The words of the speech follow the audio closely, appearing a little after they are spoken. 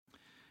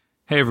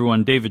Hey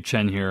everyone, David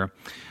Chen here,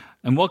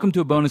 and welcome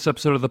to a bonus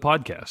episode of the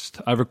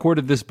podcast. I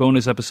recorded this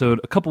bonus episode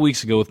a couple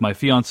weeks ago with my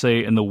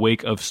fiancée in the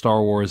wake of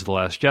Star Wars The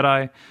Last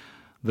Jedi.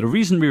 The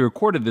reason we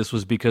recorded this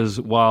was because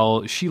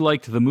while she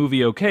liked the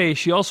movie okay,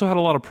 she also had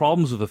a lot of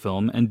problems with the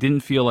film and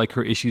didn't feel like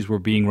her issues were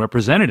being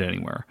represented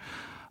anywhere.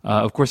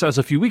 Of course, that was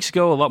a few weeks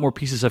ago. A lot more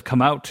pieces have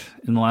come out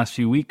in the last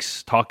few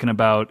weeks talking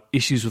about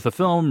issues with the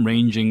film,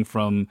 ranging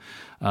from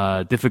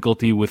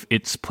difficulty with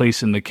its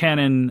place in the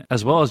canon,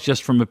 as well as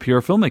just from a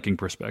pure filmmaking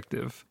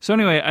perspective. So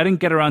anyway, I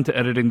didn't get around to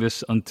editing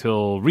this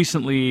until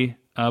recently,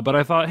 but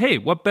I thought, hey,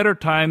 what better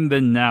time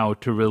than now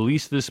to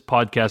release this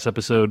podcast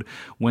episode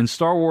when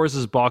Star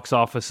Wars' box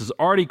office is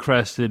already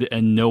crested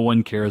and no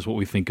one cares what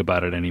we think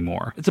about it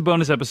anymore. It's a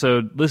bonus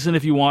episode. Listen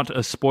if you want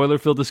a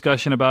spoiler-filled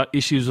discussion about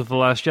issues with The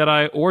Last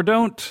Jedi, or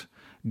don't.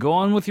 Go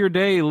on with your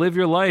day, live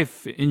your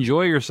life,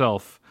 enjoy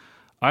yourself.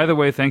 Either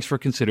way, thanks for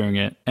considering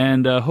it,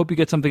 and hope you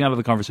get something out of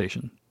the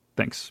conversation.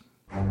 Thanks.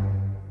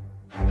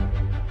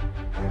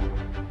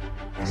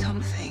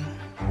 Something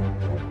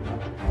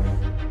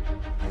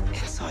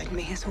inside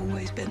me has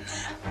always been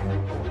there.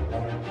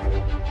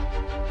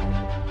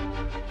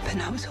 But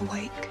now it's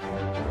awake.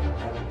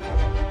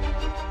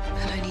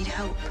 And I need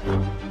help.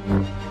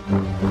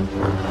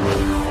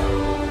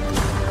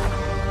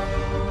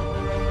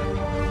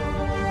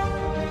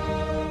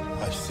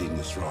 I've seen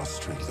this raw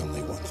strength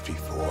only once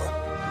before.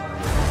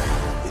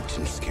 It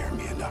didn't scare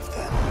me enough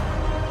then.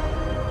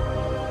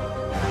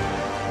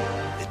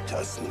 It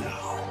does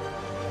now.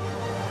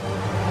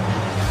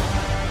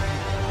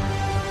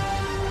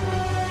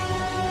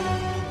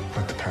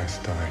 Let the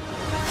past die.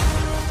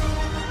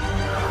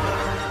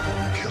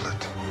 Kill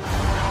it.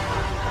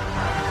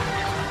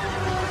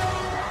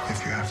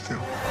 If you have to.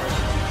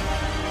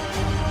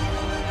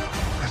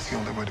 That's the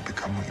only way to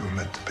become what you were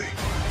meant to be.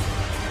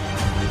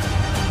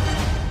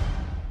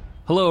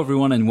 Hello,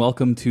 everyone, and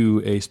welcome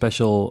to a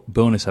special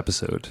bonus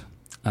episode.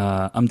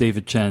 I'm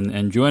David Chen,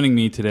 and joining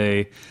me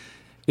today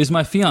is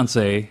my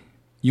fiancée.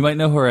 You might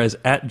know her as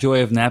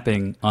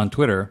 @JoyOfNapping on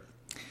Twitter.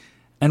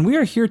 And we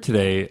are here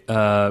today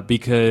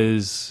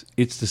because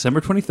it's December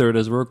 23rd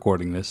as we're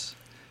recording this.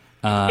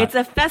 It's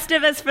a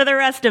Festivus for the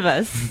rest of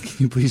us.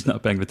 Can you please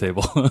not bang the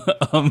table?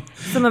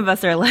 Some of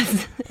us are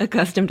less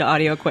accustomed to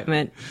audio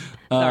equipment.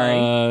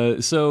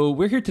 Sorry. So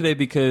we're here today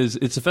because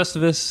it's a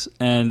Festivus,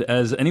 and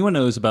as anyone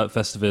knows about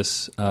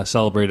Festivus,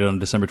 celebrated on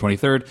December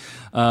 23rd,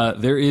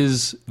 there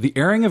is the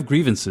airing of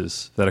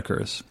grievances that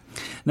occurs.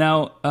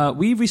 Now,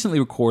 we recently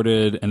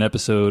recorded an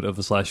episode of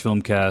the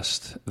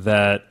Filmcast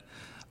that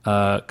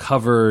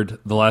covered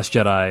The Last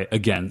Jedi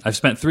again. I've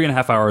spent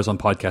 3.5 hours on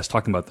podcast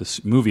talking about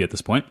this movie at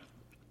this point.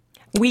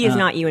 We is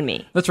not you and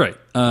me. That's right.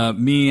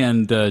 Me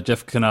and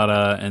Jeff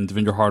Kanata and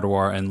Devindra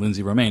Hardawar and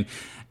Lindsay Romaine.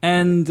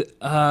 And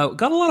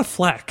got a lot of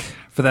flack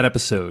for that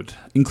episode,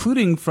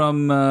 including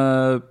from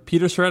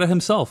Peter Serretta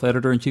himself,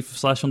 editor-in-chief of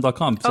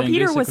SlashFilm.com. Oh,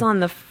 Peter was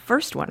on the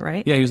first one,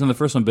 right? Yeah, he was on the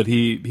first one, but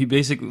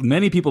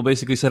many people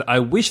basically said, I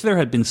wish there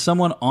had been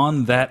someone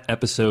on that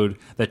episode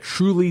that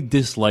truly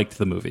disliked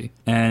the movie.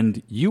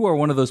 And you are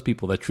one of those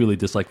people that truly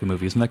disliked the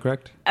movie, isn't that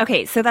correct?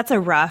 Okay, so that's a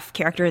rough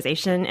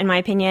characterization, in my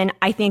opinion.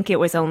 I think it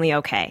was only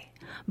okay.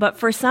 But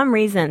for some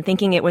reason,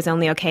 thinking it was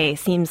only okay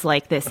seems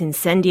like this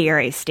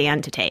incendiary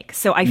stand to take.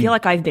 So I feel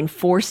like I've been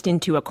forced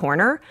into a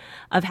corner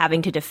of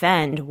having to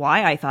defend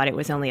why I thought it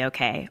was only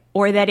okay,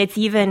 or that it's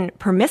even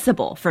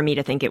permissible for me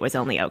to think it was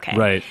only okay.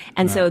 Right.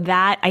 And so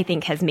that, I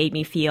think, has made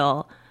me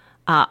feel,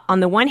 on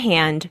the one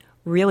hand,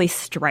 really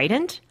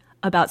strident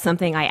about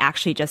something I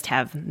actually just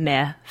have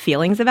meh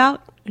feelings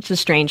about. It's a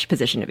strange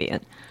position to be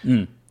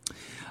in.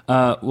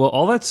 Well,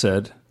 all that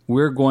said,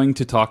 we're going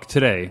to talk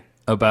today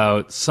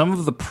about some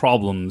of the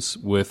problems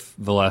with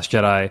The Last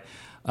Jedi.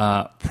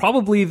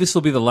 Probably this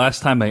will be the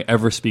last time I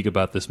ever speak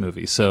about this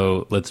movie.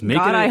 So let's make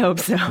I hope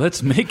so.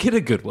 Let's make it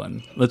a good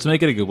one.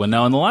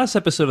 Now, in the last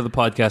episode of the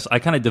podcast, I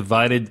kind of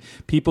divided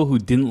people who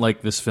didn't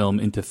like this film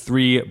into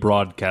 3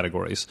 broad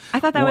categories. I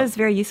thought that was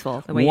very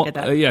useful, the way you did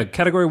that.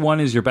 Category 1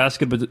 is your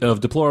basket of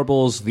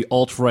deplorables, the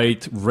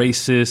alt-right,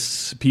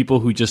 racists,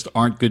 people who just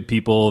aren't good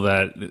people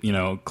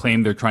that,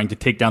 claim they're trying to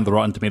take down the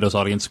Rotten Tomatoes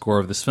audience score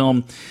of this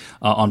film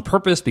on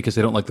purpose because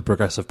they don't like the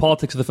progressive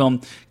politics of the film.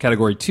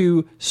 Category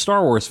 2,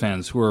 Star Wars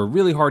fans who are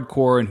really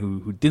hardcore and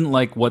who didn't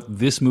like what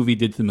this movie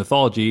did to the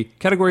mythology.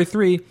 Category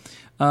 3,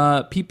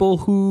 people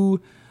who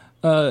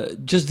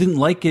just didn't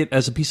like it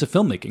as a piece of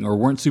filmmaking or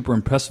weren't super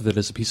impressed with it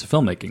as a piece of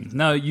filmmaking.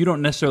 Now, you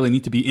don't necessarily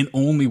need to be in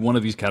only one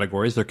of these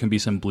categories. There can be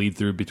some bleed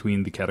through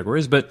between the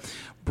categories, but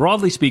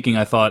broadly speaking,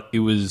 I thought it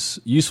was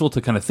useful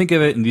to kind of think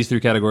of it in these 3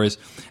 categories,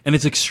 and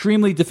it's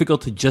extremely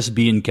difficult to just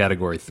be in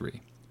category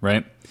 3,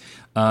 right?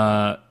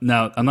 Now,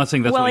 I'm not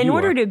saying that's well, what in you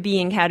order are. to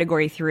be in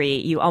category 3,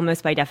 you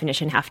almost by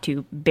definition have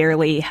to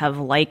barely have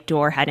liked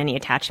or had any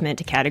attachment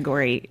to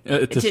category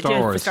to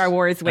Star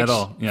Wars, which at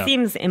all. Yeah.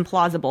 seems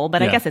implausible,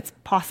 but I guess it's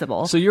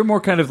possible. So you're more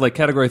kind of like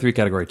category 3,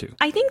 category 2.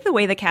 I think the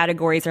way the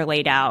categories are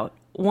laid out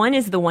 1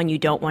 is the one you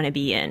don't want to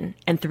be in,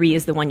 and 3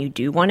 is the one you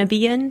do want to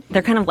be in.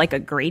 They're kind of like a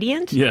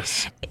gradient.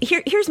 Yes.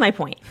 Here's my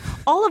point.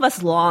 All of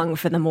us long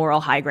for the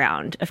moral high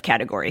ground of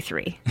category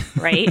 3,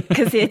 right?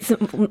 Because it's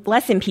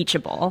less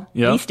impeachable,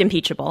 least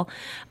impeachable.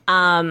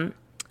 And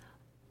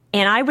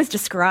I was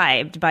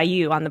described by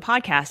you on the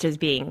podcast as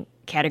being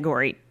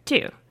category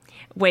 2,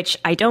 which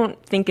I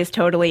don't think is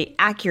totally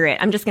accurate.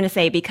 I'm just going to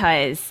say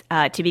because,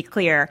 to be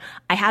clear,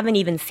 I haven't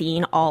even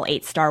seen all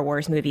 8 Star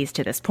Wars movies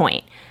to this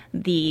point.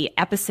 The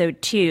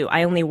episode 2,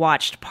 I only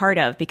watched part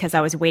of because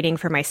I was waiting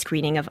for my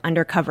screening of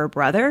Undercover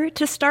Brother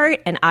to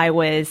start, and I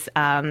was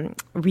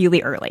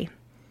really early.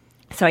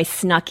 So I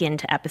snuck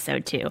into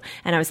episode 2,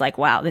 and I was like,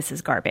 wow, this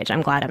is garbage.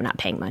 I'm glad I'm not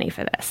paying money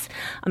for this.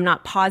 I'm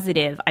not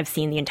positive I've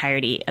seen the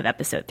entirety of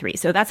episode 3.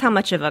 So that's how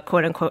much of a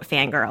quote-unquote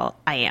fangirl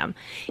I am,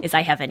 is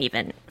I haven't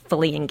even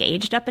fully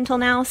engaged up until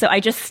now. So I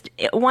just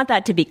want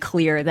that to be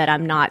clear that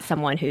I'm not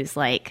someone who's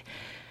like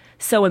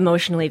so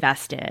emotionally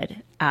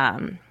vested.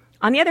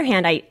 On the other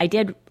hand, I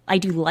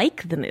do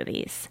like the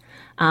movies.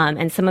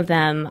 And some of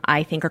them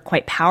I think are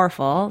quite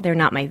powerful. They're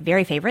not my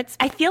very favorites.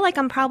 I feel like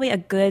I'm probably a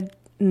good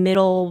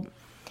middle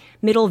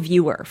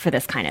viewer for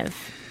this kind of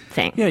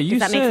thing. Yeah, Does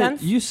that make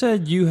sense? You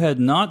said you had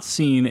not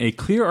seen a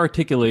clear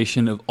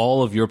articulation of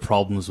all of your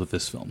problems with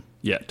this film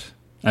yet.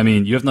 I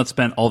mean, you have not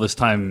spent all this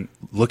time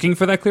looking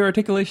for that clear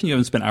articulation. You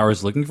haven't spent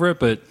hours looking for it,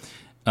 but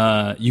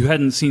you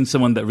hadn't seen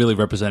someone that really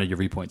represented your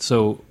viewpoint.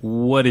 So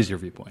what is your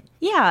viewpoint?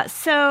 Yeah,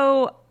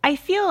 so I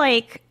feel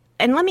like,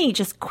 and let me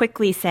just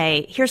quickly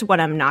say, here's what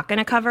I'm not going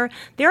to cover.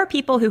 There are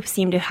people who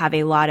seem to have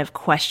a lot of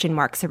question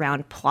marks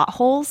around plot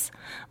holes,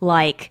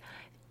 like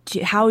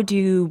how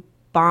do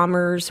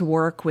bombers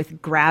work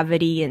with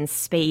gravity and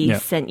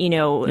space, and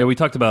Yeah, we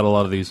talked about a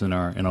lot of these in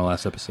our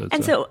last episode.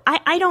 And so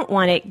I don't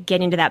want to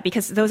get into that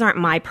because those aren't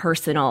my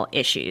personal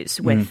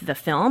issues with the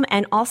film.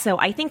 And also,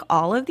 I think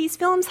all of these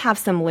films have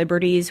some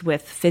liberties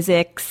with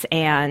physics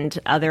and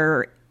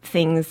other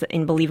things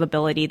in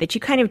believability that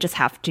you kind of just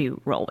have to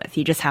roll with.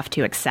 You just have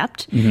to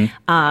accept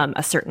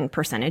a certain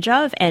percentage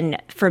of.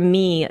 And for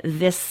me,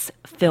 this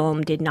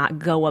film did not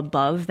go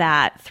above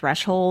that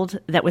threshold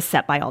that was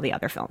set by all the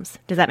other films.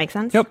 Does that make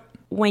sense? Yep.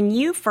 When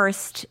you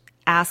first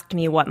asked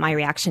me what my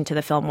reaction to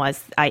the film was,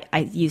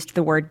 I used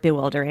the word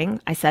bewildering.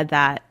 I said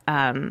that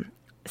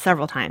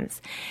several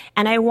times.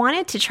 And I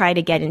wanted to try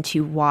to get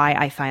into why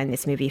I find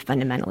this movie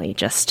fundamentally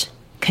just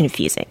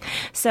confusing.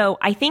 So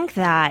I think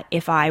that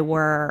if I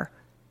were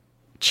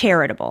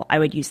charitable, I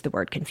would use the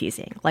word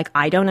confusing. Like,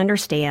 I don't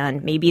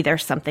understand. Maybe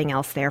there's something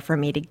else there for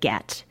me to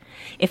get.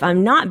 If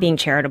I'm not being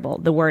charitable,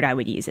 the word I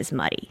would use is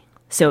muddy.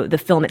 So the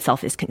film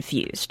itself is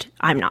confused.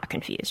 I'm not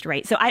confused,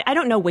 right? So I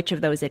don't know which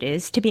of those it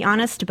is, to be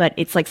honest, but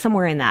it's like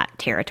somewhere in that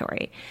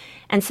territory.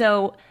 And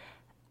so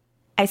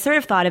I sort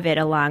of thought of it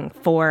along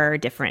 4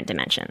 different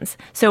dimensions.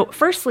 So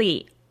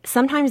firstly,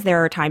 sometimes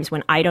there are times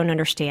when I don't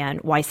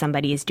understand why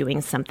somebody is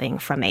doing something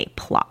from a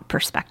plot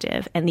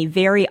perspective. And the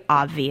very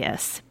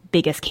obvious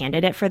biggest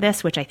candidate for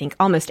this, which I think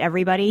almost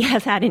everybody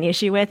has had an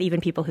issue with,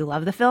 even people who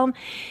love the film,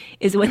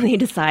 is when they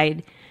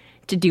decide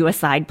to do a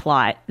side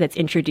plot that's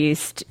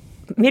introduced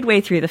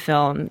midway through the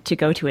film to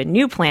go to a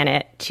new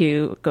planet,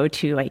 to go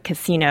to a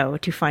casino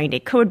to find a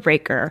code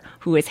breaker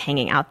who is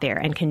hanging out there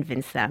and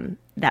convince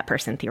that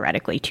person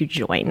theoretically to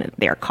join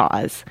their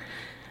cause,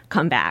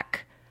 come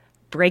back,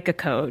 break a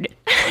code,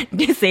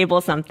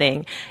 disable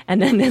something, and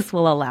then this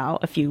will allow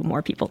a few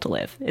more people to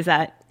live. Is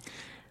that...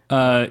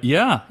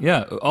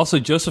 Yeah. Also,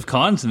 Joseph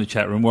Kahn's in the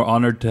chat room. We're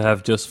honored to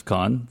have Joseph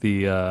Kahn,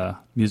 the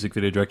music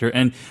video director,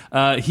 and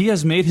he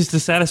has made his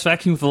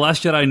dissatisfaction with The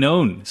Last Jedi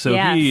known. So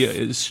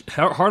he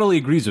heartily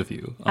agrees with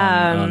you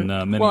on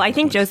many. Well, I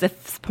think points.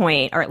 Joseph's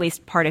point, or at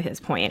least part of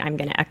his point, I'm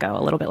going to echo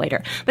a little bit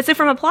later. But so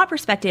from a plot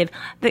perspective,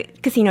 the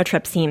casino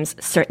trip seems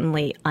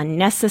certainly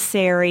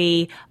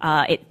unnecessary.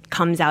 It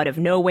comes out of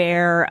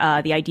nowhere.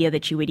 The idea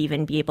that you would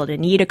even be able to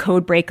need a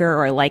code breaker,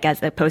 or like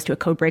as opposed to a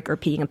code breaker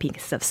being a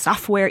piece of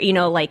software,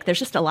 like there's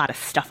just a lot of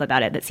stuff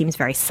about it that seems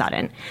very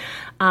sudden.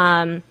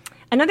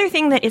 Another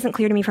thing that isn't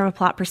clear to me from a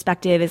plot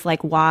perspective is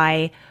like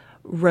why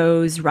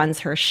Rose runs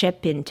her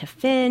ship into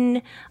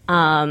Finn.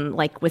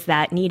 Like, was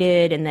that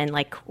needed? And then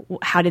like,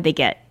 how did they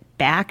get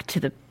back to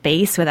the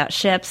base without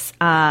ships?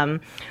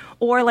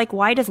 Or like,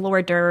 why does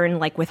Laura Dern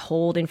like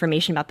withhold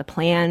information about the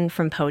plan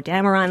from Poe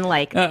Dameron?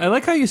 Like, I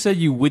like how you said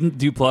you wouldn't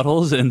do plot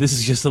holes, and this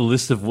is just a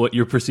list of what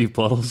your perceived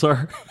plot holes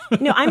are.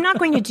 No, I'm not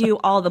going to do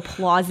all the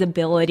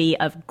plausibility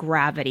of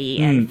gravity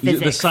and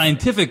physics. The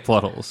scientific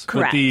plot holes.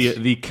 Correct.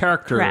 But the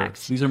character.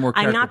 Correct. These are more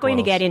character I'm not going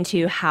to plot get holes.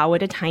 into how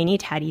would a tiny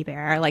teddy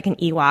bear, like an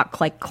Ewok,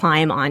 like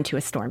climb onto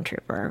a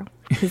stormtrooper,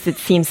 because it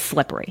seems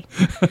slippery.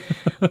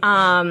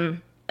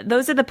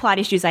 Those are the plot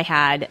issues I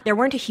had. There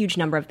weren't a huge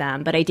number of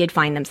them, but I did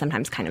find them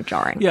sometimes kind of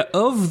jarring. Yeah,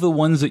 of the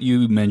ones that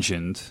you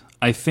mentioned,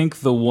 I think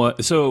the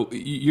one. So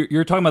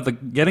you're talking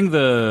about getting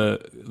the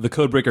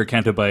codebreaker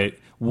Canto Bite.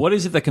 What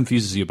is it that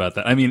confuses you about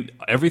that? I mean,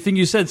 everything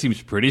you said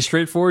seems pretty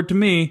straightforward to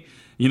me.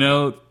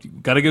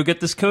 got to go get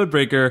this code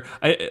breaker.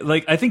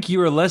 I think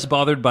you are less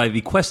bothered by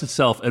the quest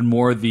itself and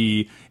more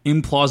the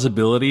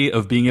implausibility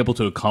of being able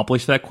to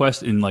accomplish that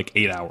quest in like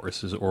 8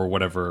 hours or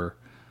whatever,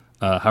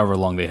 however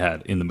long they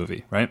had in the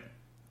movie, right?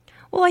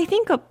 Well, I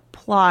think a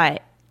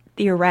plot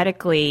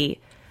theoretically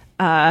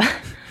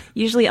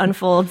usually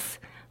unfolds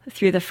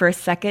through the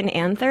first, second,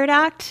 and third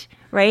act,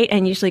 right?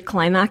 And usually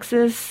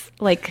climaxes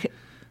like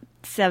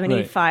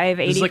 75,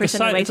 80% of the way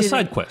through. It's a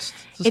side quest.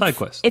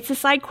 It's a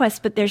side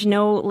quest, but there's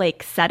no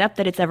like setup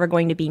that it's ever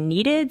going to be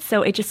needed.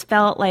 So it just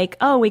felt like,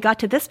 oh, we got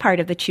to this part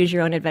of the Choose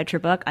Your Own Adventure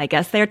book. I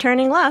guess they're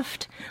turning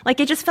left. Like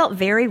it just felt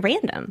very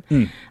random.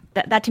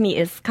 That to me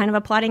is kind of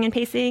a plotting and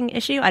pacing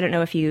issue. I don't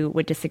know if you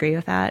would disagree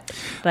with that,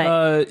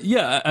 but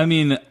yeah, I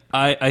mean,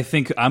 I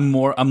think I'm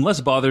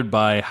less bothered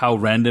by how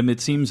random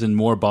it seems and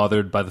more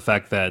bothered by the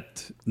fact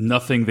that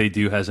nothing they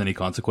do has any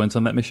consequence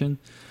on that mission.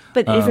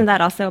 But isn't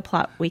that also a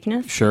plot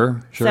weakness?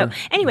 Sure. So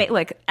anyway,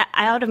 look,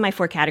 out of my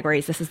 4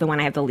 categories, this is the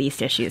one I have the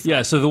least issues with.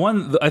 Yeah, so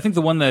I think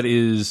the one that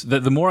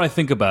the more I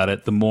think about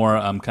it, the more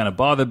I'm kind of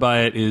bothered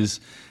by it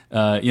is,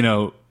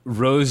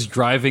 Rose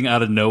driving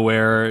out of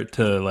nowhere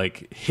to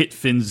like hit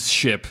Finn's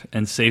ship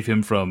and save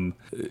him from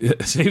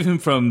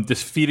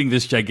defeating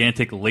this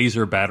gigantic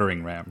laser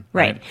battering ram.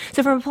 Right.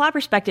 So from a plot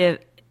perspective,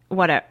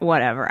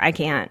 whatever. I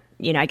can't,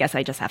 I guess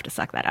I just have to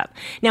suck that up.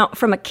 Now,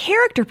 from a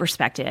character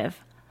perspective,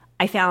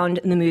 I found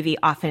the movie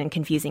often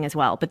confusing as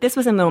well. But this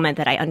was a moment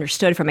that I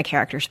understood from a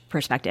character's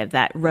perspective,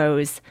 that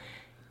Rose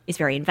is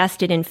very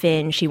invested in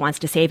Finn. She wants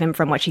to save him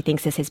from what she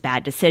thinks is his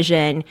bad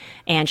decision,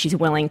 and she's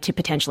willing to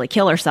potentially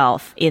kill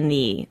herself in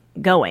the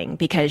going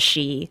because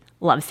she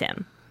loves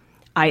him,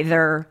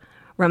 either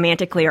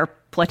romantically or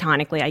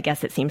platonically. I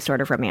guess it seems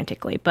sort of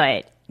romantically,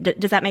 but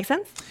does that make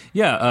sense?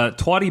 Yeah,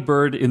 Twatty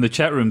Bird in the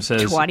chat room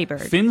says, Twatty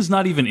Bird. Finn's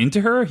not even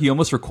into her? He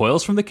almost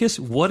recoils from the kiss?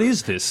 What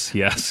is this?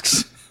 He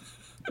asks.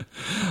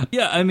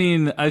 Yeah, I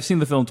mean, I've seen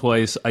the film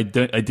twice. I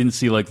didn't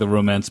see like the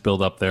romance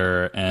build up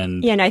there,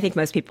 and yeah, no, I think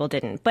most people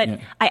didn't. But yeah.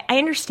 I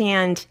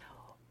understand.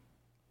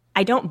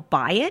 I don't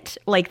buy it,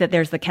 like that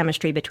there's the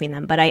chemistry between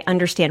them, but I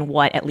understand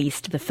what at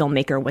least the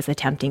filmmaker was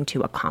attempting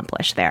to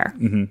accomplish there.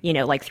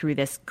 Like through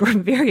this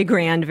very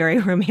grand, very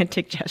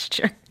romantic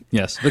gesture.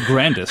 Yes, the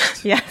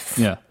grandest. Yes.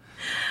 Yeah.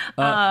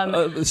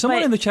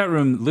 Someone in the chat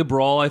room,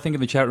 Liberal, I think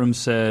in the chat room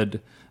said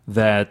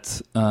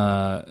that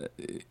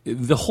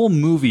the whole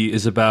movie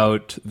is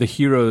about the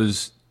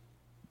heroes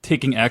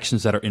taking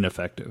actions that are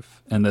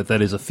ineffective, and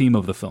that is a theme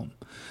of the film.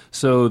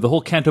 So the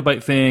whole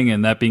Cantobite thing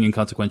and that being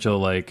inconsequential,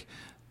 like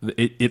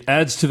it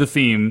adds to the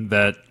theme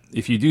that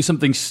if you do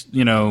something,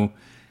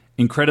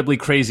 incredibly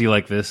crazy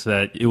like this,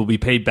 that it will be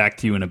paid back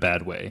to you in a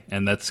bad way,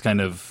 and that's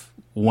kind of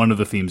one of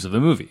the themes of the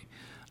movie.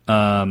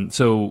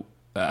 So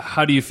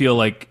how do you feel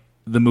like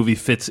the movie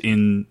fits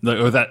in,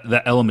 or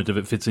that element of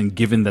it fits in,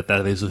 given that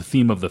is a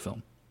theme of the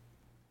film?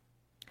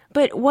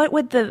 But what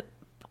would the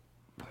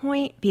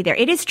point be there?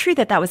 It is true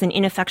that was an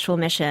ineffectual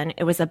mission.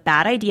 It was a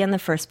bad idea in the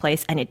first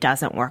place, and it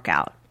doesn't work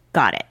out.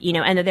 Got it.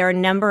 And there are a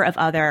number of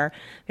other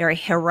very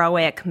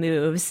heroic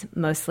moves,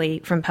 mostly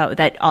from Poe,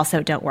 that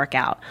also don't work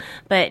out.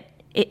 But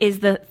is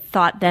the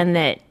thought then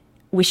that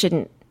we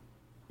shouldn't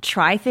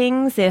try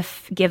things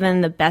if,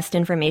 given the best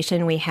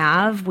information we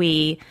have,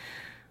 we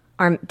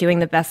are doing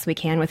the best we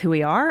can with who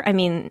we are? I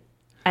mean,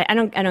 I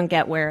don't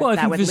get where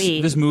that would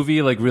lead. This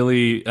movie, like,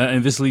 really,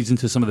 and this leads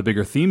into some of the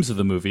bigger themes of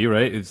the movie,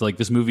 right? It's like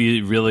this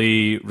movie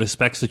really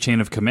respects the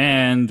chain of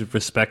command,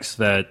 respects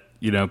that,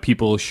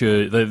 people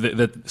should,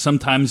 that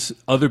sometimes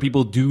other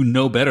people do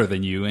know better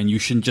than you, and you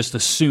shouldn't just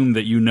assume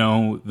that you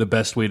know the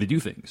best way to do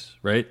things,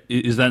 right?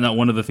 Is that not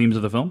one of the themes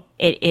of the film?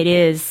 It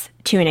is,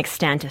 to an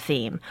extent, a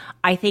theme.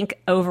 I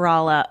think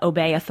overall,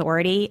 obey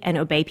authority and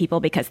obey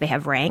people because they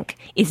have rank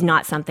is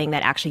not something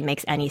that actually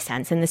makes any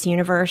sense in this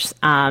universe,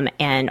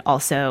 and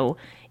also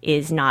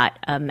is not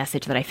a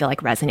message that I feel like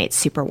resonates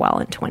super well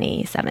in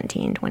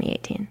 2017,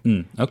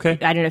 2018. Okay.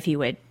 I don't know if you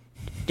would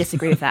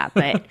disagree with that,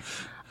 but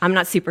I'm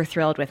not super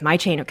thrilled with my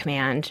chain of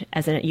command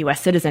as a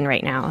U.S. citizen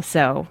right now,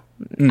 so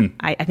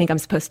I think I'm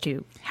supposed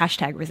to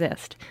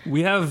 #resist.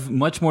 We have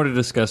much more to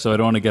discuss, so I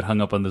don't want to get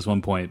hung up on this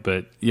one point,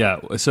 but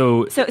yeah,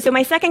 so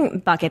my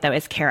second bucket, though,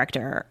 is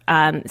character.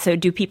 So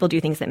do people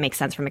do things that make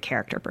sense from a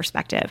character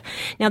perspective?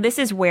 Now, this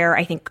is where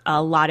I think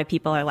a lot of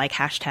people are like,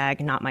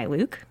 #not my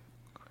Luke.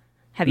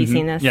 Have you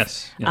seen this?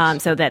 Yes.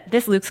 So that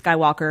this Luke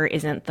Skywalker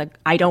isn't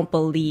I don't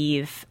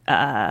believe,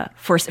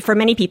 for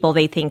many people,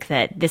 they think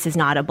that this is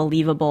not a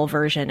believable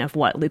version of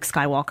what Luke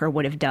Skywalker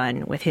would have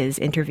done with his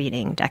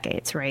intervening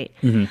decades, right?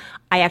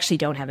 I actually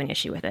don't have an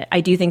issue with it.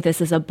 I do think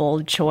this is a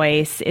bold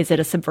choice. Is it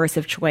a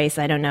subversive choice?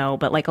 I don't know.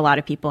 But like a lot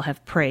of people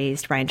have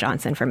praised Rian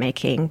Johnson for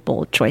making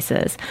bold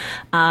choices.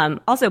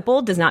 Also,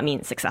 bold does not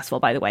mean successful,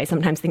 by the way.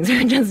 Sometimes things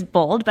are just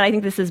bold, but I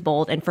think this is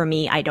bold. And for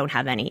me, I don't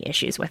have any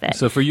issues with it.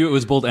 So for you, it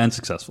was bold and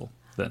successful.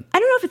 then? I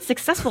don't know if it's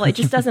successful. It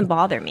just doesn't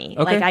bother me.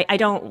 Okay. Like, I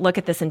don't look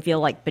at this and feel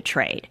like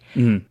betrayed.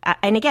 And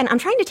again, I'm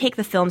trying to take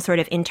the film sort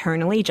of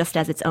internally just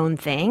as its own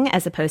thing,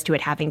 as opposed to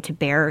it having to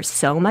bear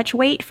so much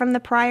weight from the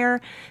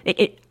prior.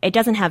 It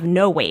doesn't have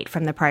no weight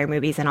from the prior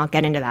movies, and I'll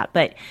get into that.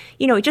 But,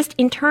 just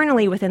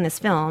internally within this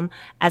film,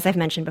 as I've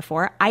mentioned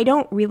before, I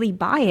don't really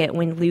buy it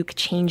when Luke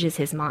changes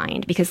his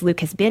mind, because Luke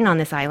has been on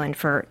this island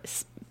for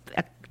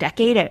a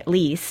decade at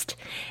least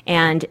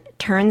and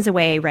turns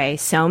away Rey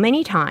so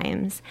many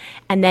times,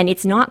 and then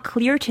it's not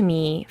clear to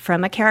me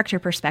from a character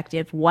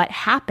perspective what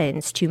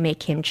happens to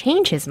make him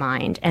change his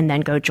mind and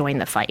then go join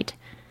the fight.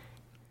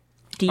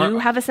 Do you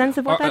have a sense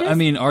of what that is? I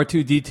mean,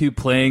 R2-D2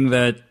 playing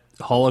that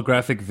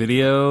holographic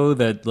video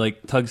that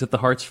like tugs at the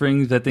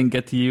heartstrings, that didn't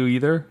get to you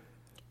either?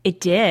 It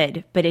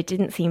did, but it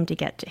didn't seem to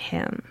get to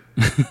him.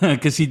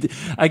 Because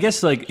I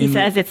guess like he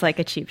says it's like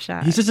a cheap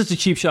shot. He says it's a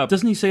cheap shot.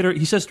 Doesn't he say to her,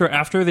 he says to her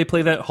after they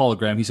play that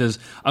hologram, he says,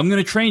 I'm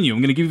going to train you.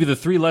 I'm going to give you the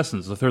 3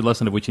 lessons, the third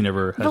lesson of which he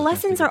never has. The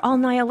lessons are all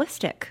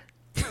nihilistic.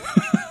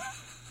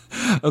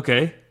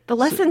 Okay. The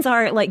lessons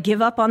are like,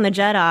 give up on the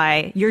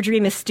Jedi. Your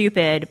dream is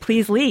stupid.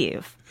 Please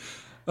leave.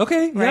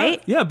 Okay.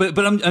 Right? Yeah, but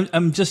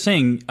I'm just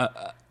saying,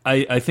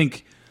 I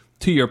think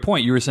to your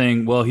point, you were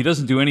saying, well, he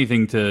doesn't do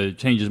anything to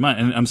change his mind.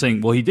 And I'm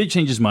saying, well, he did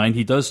change his mind.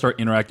 He does start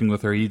interacting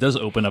with her. He does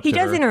open up to her.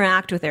 He does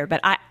interact with her,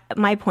 but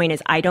my point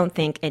is I don't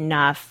think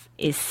enough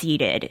is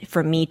seeded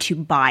for me to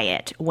buy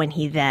it when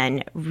he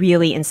then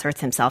really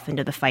inserts himself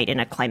into the fight in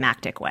a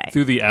climactic way.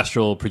 Through the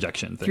astral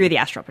projection thing. Through the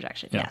astral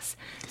projection, yes.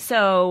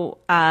 So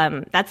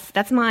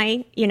that's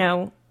my,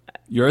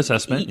 your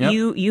assessment. Yep.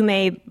 You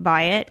may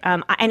buy it.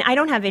 And I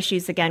don't have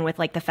issues, again, with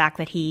like the fact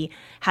that he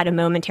had a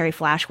momentary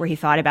flash where he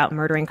thought about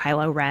murdering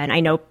Kylo Ren. I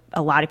know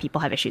a lot of people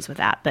have issues with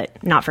that,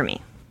 but not for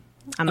me.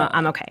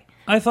 I'm okay.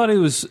 I thought it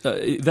was,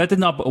 that did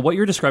not, what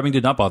you're describing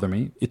did not bother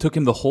me. It took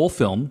him the whole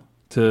film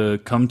to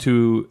come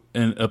to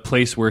a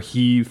place where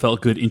he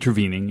felt good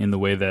intervening in a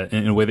way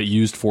that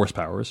used force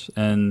powers.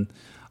 And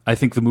I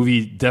think the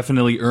movie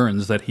definitely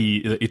earns that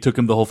it took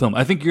him the whole film.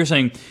 I think you're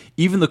saying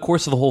even the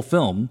course of the whole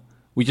film,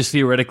 we just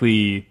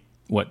theoretically,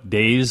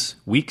 days,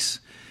 weeks?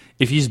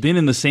 If he's been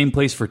in the same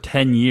place for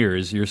 10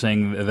 years, you're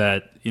saying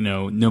that,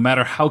 no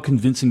matter how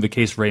convincing the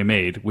case Rey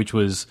made, which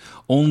was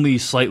only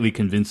slightly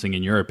convincing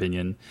in your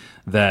opinion,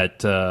 that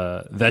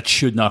that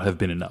should not have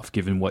been enough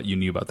given what you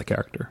knew about the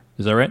character.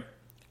 Is that right?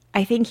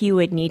 I think you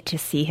would need to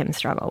see him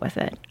struggle with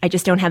it. I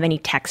just don't have any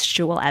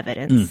textual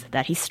evidence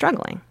that he's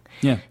struggling.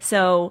 Yeah.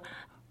 So,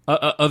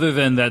 other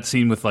than that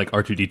scene with like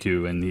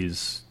R2-D2 and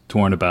he's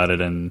torn about it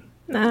and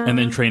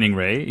then training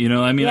Rey,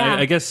 Yeah.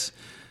 I guess.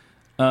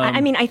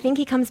 I think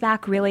he comes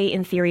back really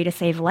in theory to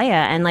save Leia,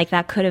 and like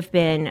that could have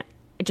been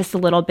just a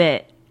little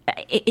bit.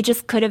 It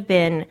just could have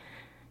been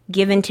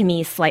given to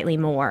me slightly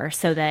more,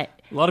 so that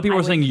a lot of people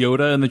are saying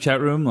Yoda in the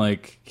chat room,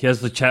 like he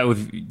has the chat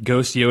with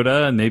Ghost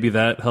Yoda, and maybe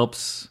that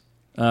helps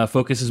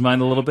focus his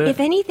mind a little bit. If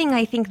anything,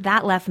 I think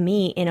that left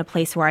me in a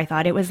place where I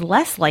thought it was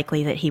less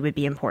likely that he would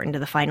be important to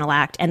the final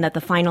act, and that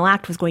the final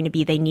act was going to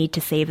be they need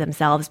to save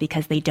themselves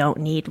because they don't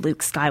need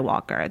Luke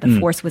Skywalker. The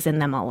Force was in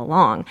them all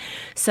along.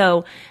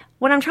 So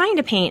what I'm trying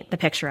to paint the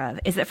picture of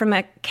is that from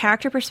a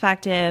character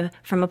perspective,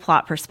 from a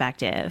plot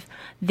perspective,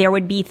 there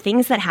would be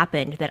things that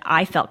happened that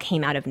I felt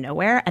came out of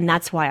nowhere, and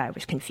that's why I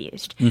was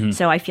confused.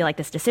 So I feel like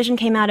this decision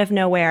came out of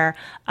nowhere.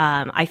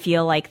 I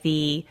feel like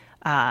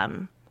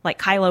like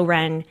Kylo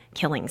Ren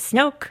killing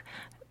Snoke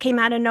came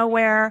out of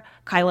nowhere.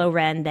 Kylo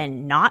Ren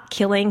then not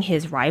killing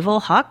his rival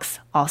Hux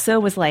also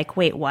was like,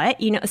 wait, what?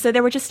 So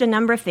there were just a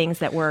number of things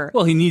that were.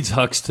 Well, he needs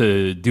Hux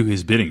to do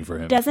his bidding for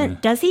him.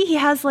 Does he? He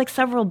has like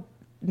several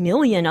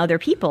million other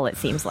people, it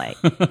seems like.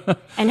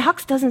 And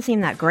Hux doesn't seem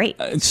that great.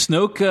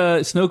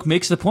 Snoke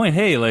makes the point,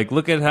 hey, like,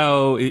 look at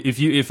how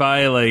if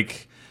I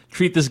like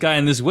treat this guy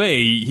in this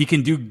way, he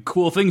can do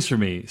cool things for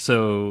me.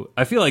 So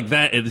I feel like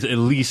that is at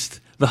least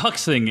the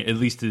Hux thing at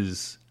least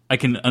is. I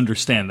can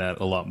understand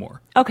that a lot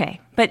more. Okay,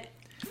 but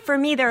for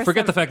me,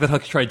 forget the fact that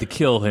Hux tried to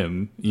kill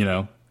him,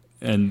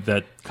 and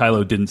that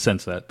Kylo didn't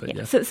sense that. But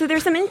yeah. So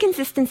there's some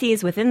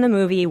inconsistencies within the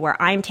movie where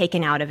I'm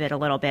taken out of it a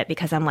little bit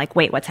because I'm like,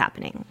 wait, what's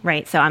happening,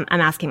 right? So I'm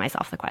asking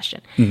myself the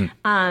question.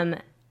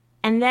 And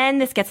then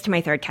this gets to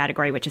my third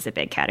category, which is a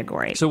big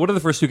category. So what are the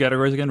first 2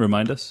 categories again?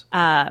 Remind us.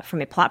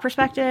 From a plot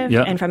perspective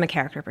and from a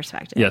character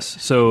perspective.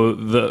 Yes. So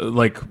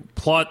the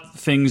plot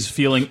things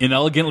feeling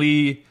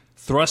inelegantly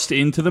thrust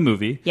into the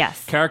movie.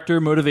 Yes.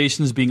 Character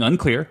motivations being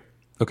unclear.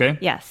 Okay.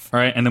 Yes. All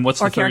right. And then what's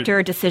the third?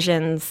 Character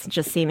decisions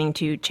just seeming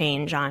to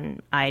change on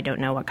I don't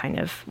know what kind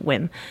of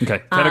whim.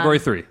 Okay. Category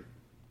 3.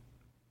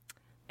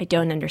 I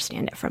don't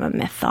understand it from a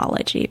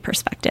mythology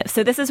perspective.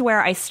 So this is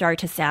where I start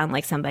to sound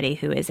like somebody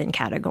who is in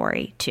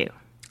category 2.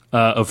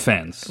 Of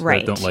fans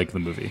that don't like the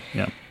movie.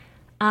 Yeah.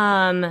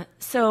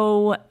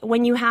 So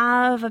when you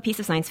have a piece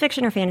of science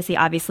fiction or fantasy,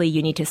 obviously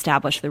you need to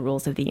establish the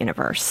rules of the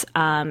universe.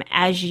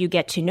 As you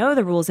get to know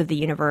the rules of the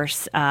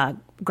universe,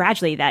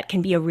 gradually, that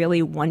can be a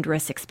really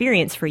wondrous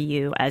experience for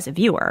you as a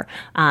viewer.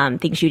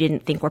 Things you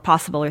didn't think were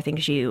possible, or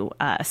things you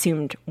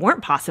assumed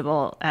weren't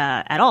possible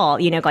at all,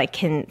 like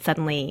can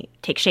suddenly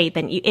take shape.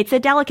 And it's a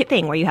delicate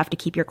thing where you have to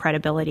keep your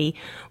credibility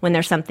when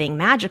there's something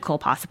magical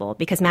possible,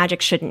 because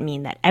magic shouldn't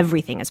mean that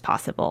everything is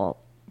possible,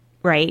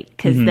 right?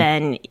 Because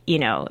then,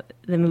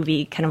 the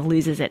movie kind of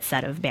loses its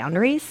set of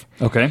boundaries.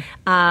 Okay.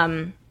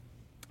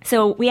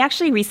 So we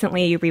actually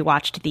recently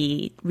rewatched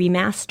the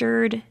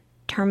remastered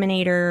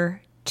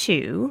Terminator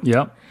 2.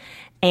 Yep.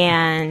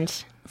 And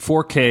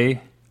 4K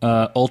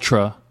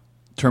Ultra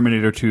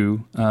Terminator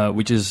 2,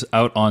 which is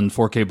out on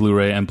 4K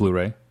Blu-ray and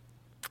Blu-ray.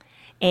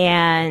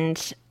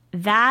 And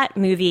that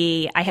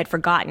movie, I had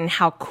forgotten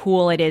how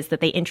cool it is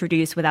that they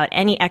introduce, without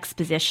any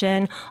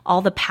exposition,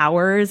 all the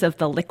powers of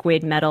the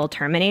liquid metal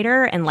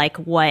Terminator and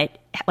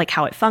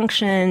how it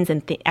functions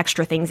and the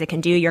extra things it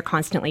can do. You're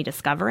constantly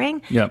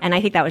discovering. Yep. And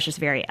I think that was just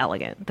very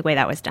elegant, the way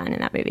that was done in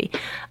that movie.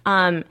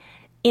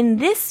 In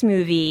this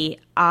movie,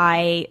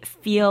 I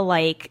feel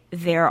like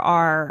there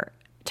are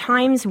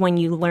times when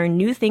you learn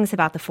new things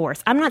about the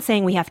Force. I'm not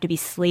saying we have to be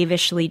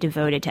slavishly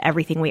devoted to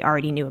everything we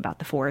already knew about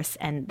the Force,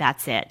 and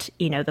that's it.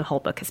 The whole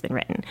book has been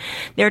written.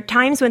 There are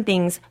times when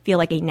things feel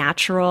like a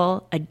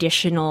natural,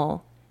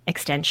 additional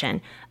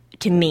extension.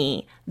 To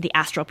me, the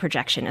astral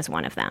projection is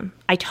one of them.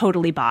 I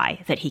totally buy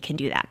that he can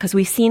do that, because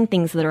we've seen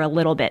things that are a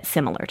little bit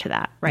similar to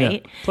that,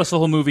 right? Yeah. Plus, the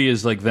whole movie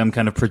is like them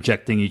kind of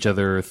projecting each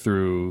other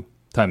through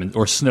time,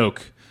 or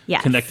Snoke.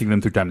 Yes. Connecting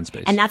them through time and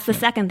space. And that's the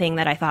second thing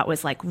that I thought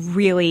was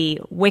really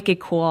wicked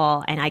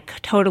cool, and I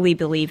totally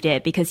believed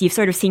it, because you've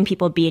sort of seen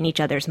people be in each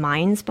other's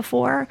minds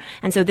before,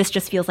 and so this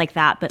just feels like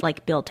that,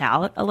 but built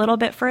out a little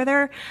bit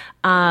further.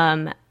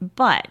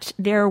 But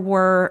there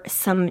were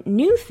some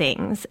new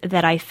things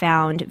that I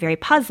found very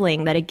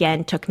puzzling that,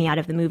 again, took me out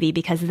of the movie,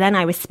 because then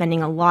I was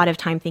spending a lot of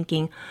time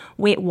thinking,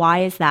 wait,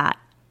 why is that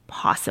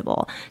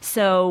possible?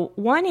 So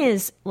one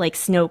is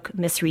Snoke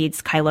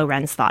misreads Kylo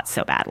Ren's thoughts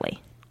so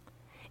badly.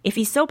 If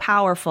he's so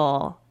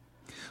powerful...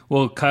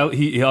 Well,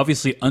 he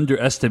obviously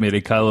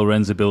underestimated Kylo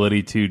Ren's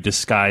ability to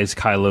disguise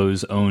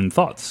Kylo's own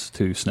thoughts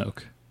to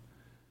Snoke.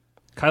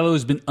 Kylo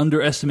has been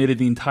underestimated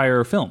the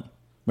entire film,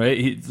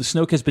 right?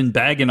 Snoke has been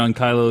bagging on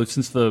Kylo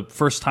since the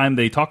first time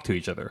they talked to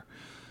each other.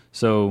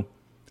 So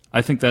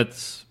I think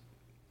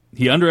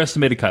he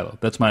underestimated Kylo.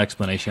 That's my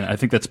explanation. I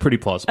think that's pretty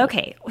plausible.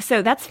 Okay,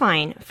 so that's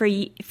fine for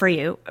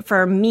you.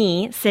 For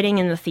me, sitting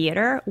in the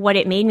theater, what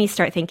it made me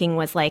start thinking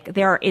was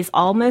there is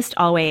almost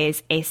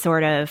always a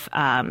sort of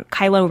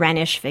Kylo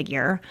Ren-ish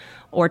figure,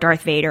 or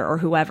Darth Vader, or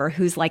whoever,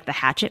 who's like the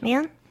hatchet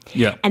man.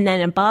 Yeah. And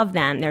then above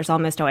them, there's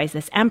almost always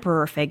this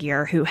Emperor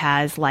figure who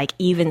has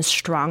even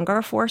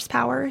stronger Force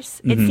powers,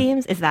 it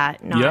seems. Is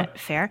that not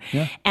fair?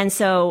 Yeah. And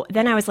so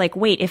then I was like,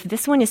 wait, if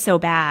this one is so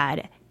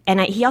bad... And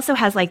he also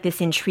has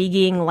this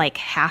intriguing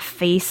half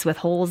face with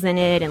holes in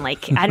it, and I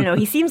don't know,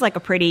 he seems like a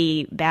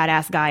pretty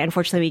badass guy.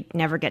 Unfortunately, we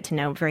never get to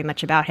know very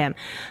much about him.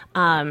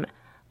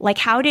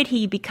 How did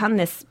he become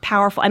this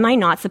powerful? Am I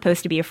not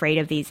supposed to be afraid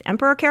of these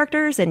Emperor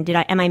characters? And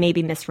am I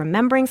maybe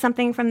misremembering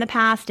something from the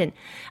past? And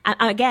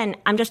again,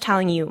 I'm just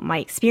telling you, my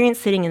experience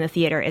sitting in the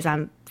theater is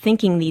I'm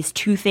thinking these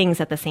two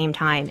things at the same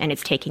time, and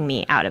it's taking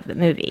me out of the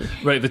movie.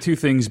 Right. The two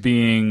things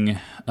being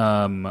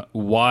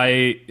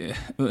why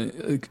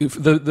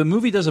the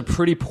movie does a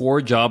pretty poor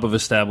job of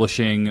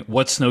establishing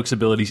what Snoke's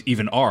abilities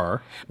even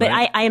are. But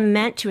right? I am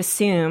meant to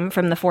assume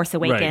from The Force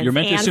Awakens right. You're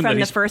meant to and assume from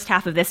that the first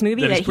half of this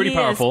movie that pretty he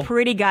powerful. Is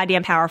pretty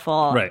goddamn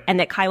powerful, right. And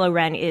that Kylo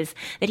Ren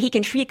that he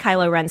can treat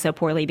Kylo Ren so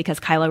poorly because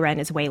Kylo Ren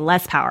is way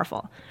less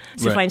powerful.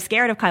 So right. if I'm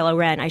scared of Kylo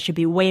Ren, I should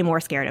be way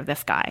more scared of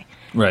this guy.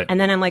 Right. And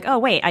then I'm like, oh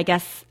wait, I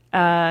guess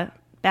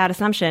bad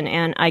assumption,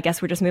 and I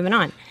guess we're just moving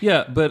on.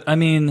 Yeah, but I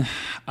mean,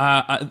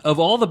 of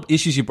all the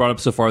issues you brought up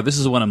so far, this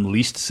is the one I'm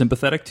least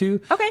sympathetic to.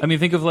 Okay. I mean,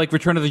 think of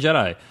Return of the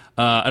Jedi.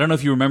 I don't know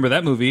if you remember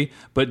that movie,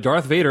 but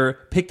Darth Vader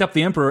picked up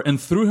the Emperor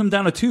and threw him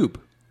down a tube.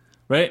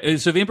 Right?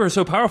 So if the Emperor is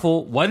so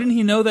powerful, why didn't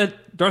he know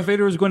that Darth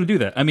Vader was going to do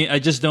that? I mean, I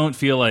just don't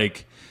feel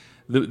like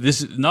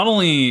this not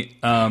only...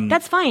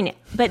 That's fine,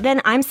 but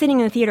then I'm sitting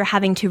in the theater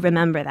having to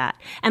remember that.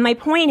 And my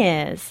point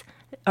is...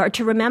 or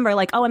to remember,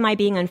 oh, am I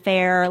being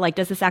unfair?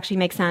 Does this actually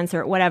make sense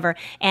or whatever?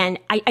 And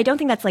I don't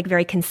think that's,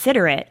 very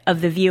considerate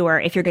of the viewer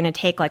if you're going to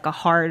take, a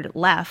hard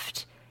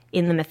left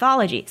in the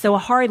mythology. So a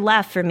hard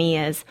left for me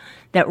is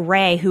that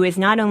Rey, who is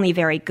not only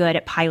very good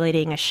at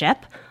piloting a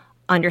ship,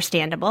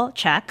 understandable,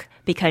 check,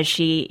 because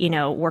she,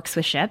 works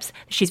with ships.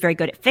 She's very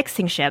good at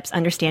fixing ships,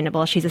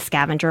 understandable. She's a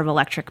scavenger of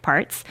electric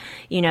parts,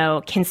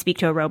 can speak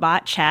to a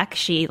robot, check.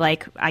 She,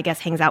 I guess,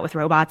 hangs out with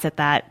robots at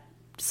that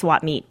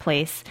swap meet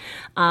place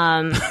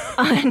on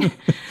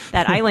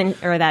that island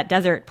or that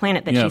desert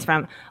planet that she's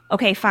from.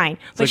 Okay, fine.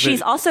 But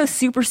she's also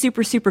super,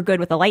 super, super good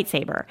with a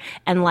lightsaber.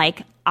 And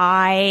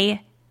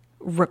I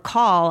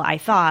recall, I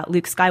thought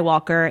Luke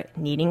Skywalker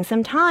needing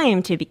some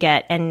time to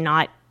get and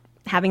not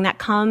having that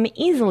come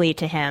easily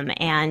to him.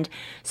 And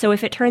so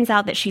if it turns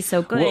out that she's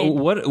so good...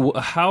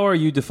 How are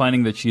you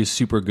defining that she is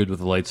super good with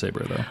a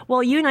lightsaber, though?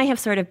 Well, you and I have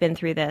sort of been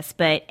through this,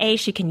 but A,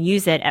 she can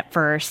use it at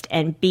first,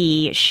 and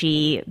B,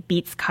 she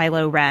beats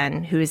Kylo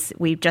Ren, who's,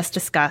 we've just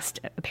discussed,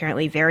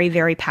 apparently very,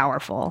 very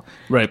powerful.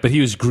 Right, but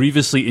he was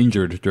grievously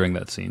injured during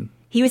that scene.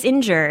 He was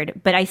injured,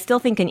 but I still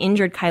think an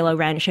injured Kylo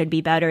Ren should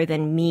be better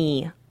than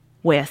me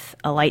with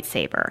a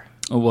lightsaber.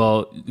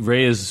 Well,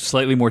 Rey is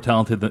slightly more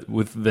talented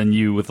than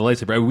you with the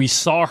lightsaber. We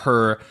saw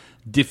her,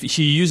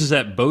 she uses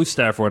that bow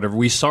staff or whatever.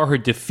 We saw her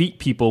defeat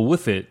people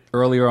with it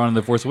earlier on in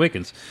The Force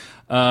Awakens.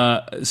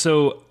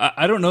 So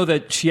I don't know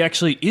that she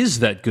actually is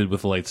that good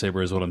with the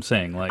lightsaber is what I'm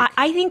saying. Like,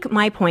 I think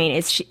my point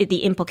is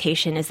the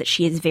implication is that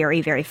she is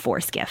very, very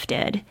Force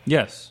gifted.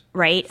 Yes.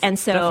 Right? And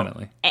so,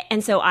 definitely.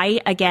 And so I,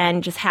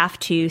 again, just have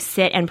to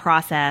sit and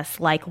process,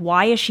 like,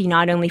 why is she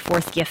not only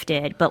Force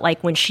gifted, but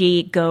like when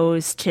she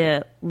goes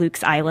to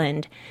Luke's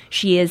island,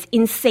 she is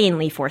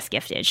insanely Force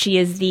gifted. She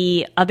is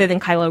other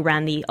than Kylo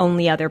Ren, the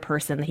only other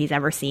person that he's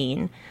ever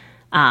seen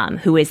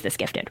who is this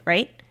gifted,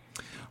 right?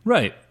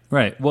 Right.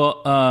 Right.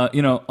 Well,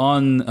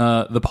 on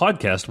the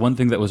podcast, one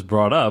thing that was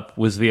brought up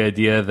was the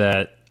idea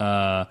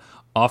that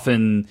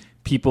often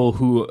people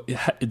who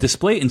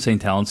display insane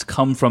talents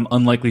come from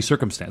unlikely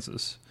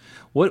circumstances.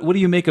 What do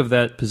you make of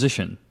that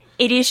position?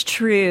 It is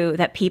true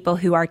that people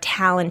who are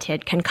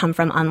talented can come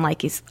from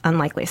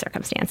unlikely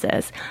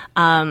circumstances.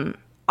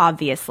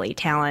 Obviously,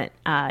 talent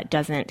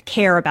doesn't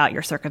care about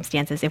your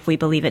circumstances if we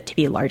believe it to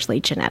be largely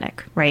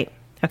genetic, right?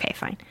 Okay,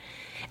 fine.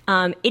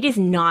 It is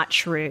not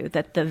true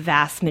that the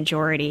vast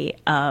majority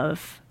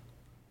of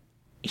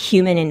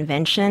human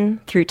invention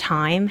through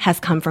time has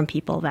come from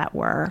people that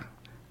were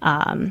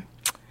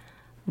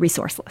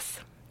resourceless.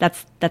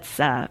 That's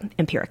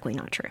empirically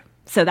not true.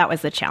 So that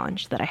was the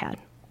challenge that I had,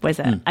 was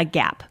a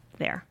gap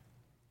there.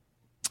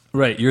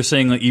 Right. You're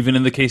saying that even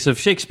in the case of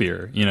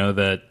Shakespeare,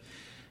 that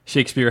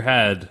Shakespeare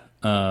had...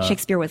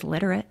 Shakespeare was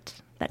literate.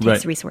 That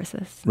takes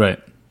resources.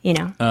 Right.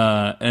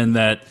 And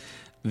that...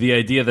 The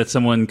idea that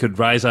someone could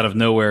rise out of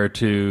nowhere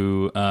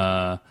to...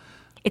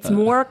 it's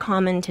more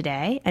common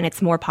today, and it's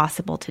more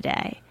possible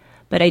today.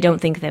 But I don't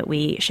think that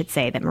we should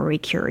say that Marie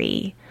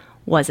Curie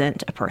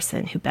wasn't a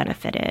person who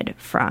benefited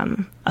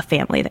from a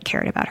family that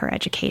cared about her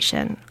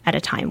education at a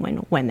time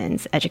when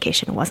women's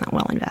education wasn't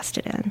well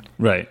invested in.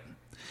 Right.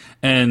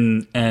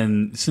 And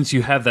since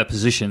you have that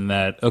position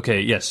that,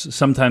 okay, yes,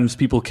 sometimes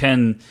people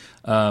can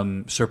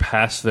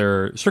surpass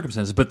their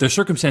circumstances, but their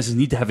circumstances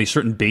need to have a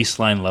certain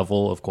baseline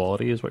level of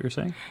quality, is what you're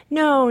saying?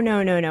 No.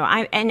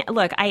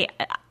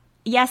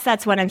 Yes,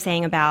 that's what I'm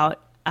saying about,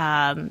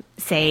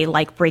 say,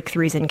 like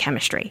breakthroughs in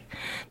chemistry.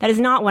 That is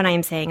not what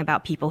I'm saying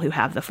about people who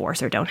have the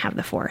Force or don't have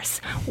the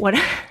Force.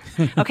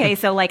 Okay,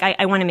 so like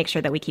I want to make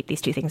sure that we keep these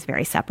two things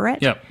very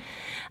separate. Yep.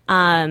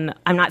 I'm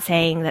not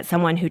saying that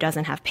someone who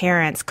doesn't have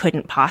parents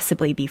couldn't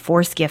possibly be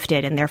Force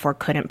gifted and therefore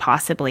couldn't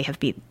possibly have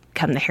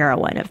become the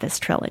heroine of this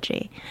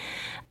trilogy.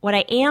 What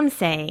I am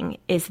saying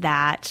is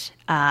that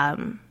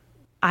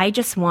I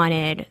just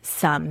wanted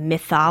some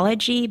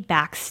mythology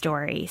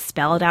backstory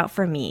spelled out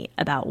for me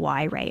about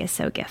why Rey is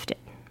so gifted.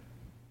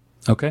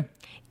 Okay.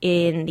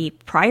 In the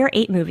prior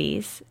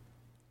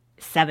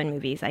 7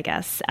 movies, I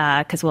guess,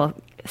 because we'll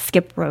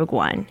skip Rogue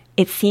One,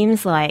 it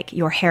seems like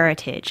your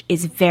heritage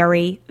is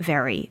very,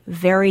 very,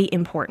 very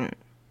important,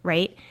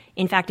 right?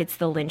 In fact, it's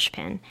the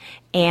linchpin.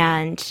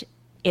 And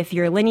if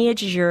your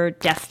lineage is your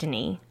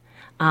destiny,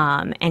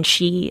 and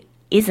she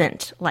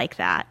isn't like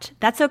that,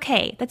 that's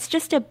okay. That's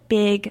just a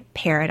big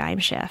paradigm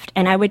shift.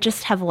 And I would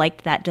just have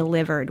liked that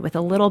delivered with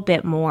a little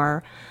bit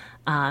more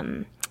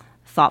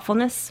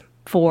thoughtfulness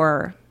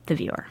for the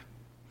viewer.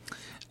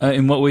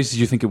 In what ways did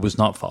you think it was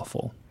not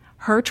thoughtful?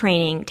 Her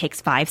training takes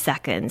 5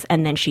 seconds,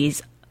 and then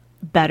she's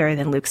better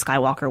than Luke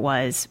Skywalker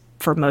was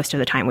for most of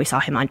the time we saw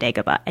him on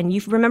Dagobah. And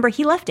you remember,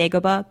 he left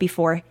Dagobah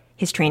before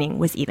his training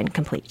was even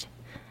complete.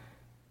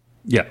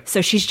 Yeah. So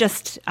she's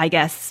just, I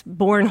guess,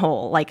 born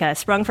whole, like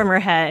sprung from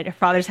her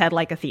father's head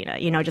like Athena,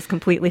 just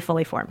completely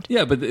fully formed.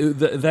 Yeah, but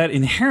that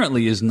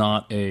inherently is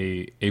not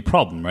a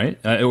problem,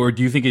 right? Or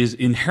do you think it is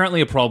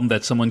inherently a problem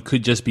that someone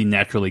could just be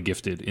naturally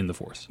gifted in the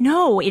Force?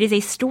 No, it is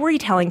a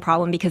storytelling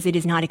problem because it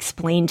is not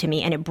explained to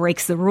me and it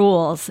breaks the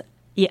rules.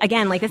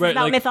 Again, like this is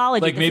about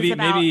mythology. Like maybe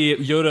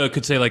Yoda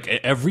could say, like,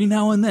 every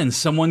now and then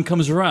someone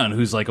comes around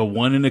who's like a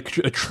 1 in a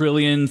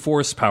trillion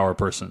Force power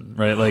person,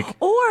 right? Like,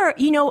 or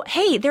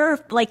hey, there are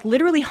like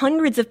literally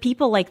hundreds of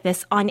people like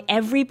this on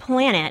every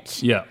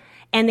planet. Yeah.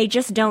 And they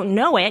just don't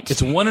know it.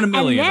 It's 1 in a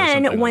million.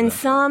 And then when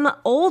some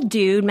old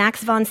dude,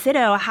 Max von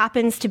Sydow,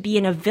 happens to be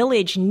in a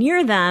village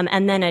near them,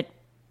 and then a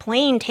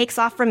plane takes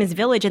off from his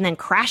village and then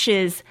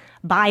crashes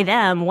by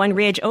them 1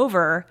 ridge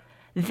over,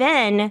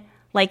 then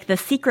like the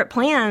secret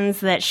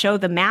plans that show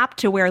the map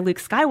to where Luke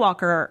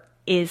Skywalker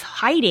is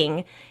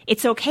hiding,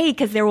 it's okay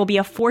because there will be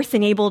a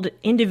Force-enabled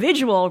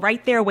individual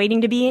right there waiting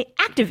to be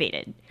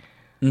activated.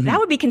 That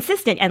would be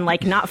consistent and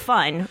like not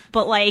fun,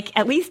 but like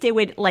at least it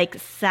would like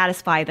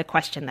satisfy the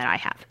question that I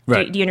have.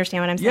 Right. Do you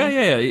understand what I'm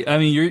saying? Yeah. I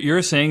mean,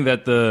 you're saying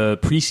that the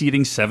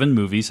preceding 7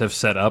 movies have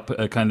set up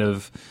a kind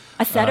of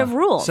a set of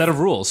rules. Set of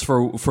rules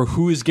for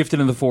who is gifted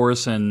in the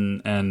Force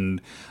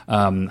and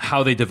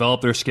how they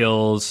develop their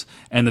skills,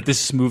 and that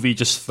this movie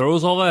just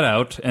throws all that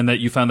out, and that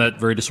you found that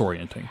very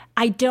disorienting.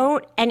 I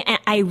don't, and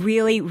I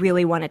really,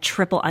 really want to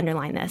triple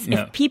underline this.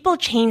 Yeah. If people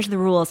change the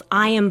rules,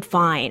 I am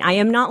fine. I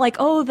am not like,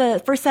 oh,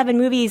 the first 7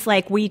 movies,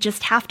 like we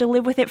just have to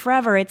live with it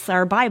forever. It's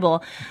our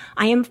Bible.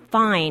 I am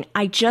fine.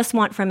 I just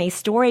want, from a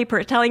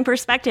storytelling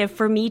perspective,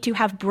 for me to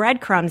have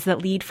breadcrumbs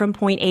that lead from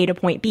point A to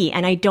point B,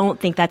 and I don't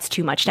think that's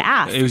too much to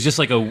ask. It was just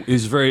it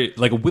was very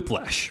like a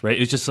whiplash, right?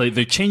 It's just like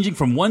they're changing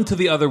from one to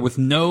the other with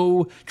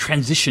no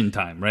transition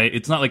time, right?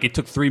 It's not like it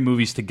took 3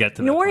 movies to get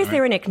to that Nor point, is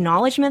there an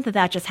acknowledgement that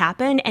that just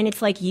happened, and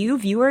it's like, you,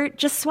 viewer,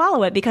 just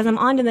swallow it because I'm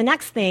on to the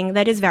next thing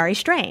that is very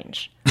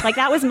strange. Like,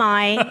 that was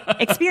my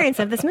experience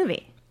of this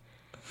movie.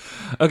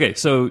 Okay,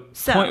 so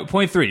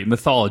point 3,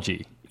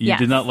 mythology. You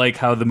did not like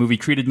how the movie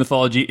treated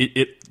mythology.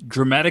 It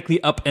dramatically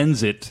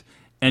upends it,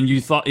 and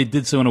you thought it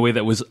did so in a way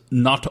that was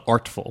not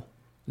artful.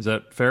 Is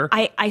that fair?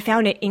 I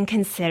found it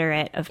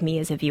inconsiderate of me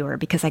as a viewer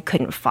because I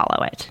couldn't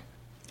follow it.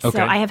 Okay.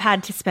 So I have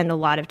had to spend a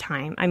lot of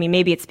time. I mean,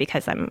 maybe it's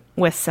because I'm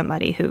with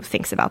somebody who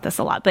thinks about this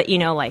a lot. But, you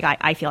know, like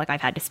I feel like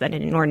I've had to spend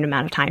an inordinate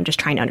amount of time just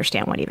trying to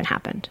understand what even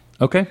happened.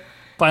 Okay.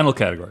 Final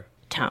category.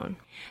 Tone.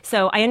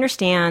 So I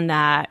understand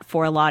that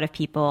for a lot of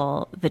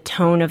people, the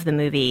tone of the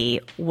movie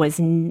was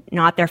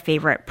not their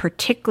favorite,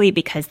 particularly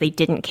because they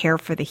didn't care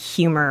for the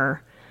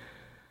humor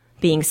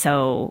being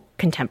so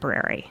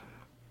contemporary.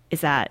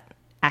 Is that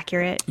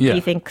accurate? Yeah. Do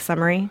you think,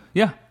 summary?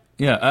 Yeah.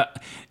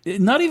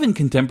 Not even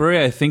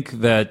contemporary. I think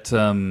that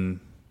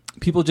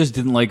people just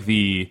didn't like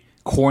the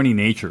corny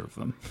nature of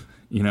them.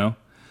 You know,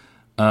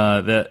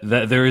 that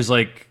there is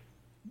like,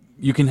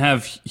 you can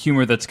have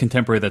humor that's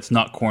contemporary that's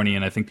not corny,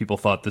 and I think people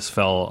thought this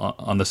fell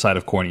on the side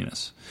of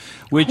corniness.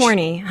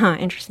 Corny, huh?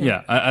 Interesting.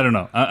 Yeah, I don't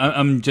know.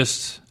 I'm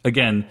just,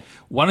 again,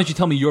 why don't you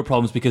tell me your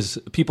problems, because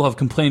people have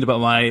complained about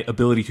my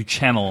ability to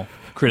channel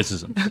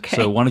criticism. Okay.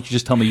 So why don't you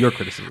just tell me your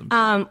criticism?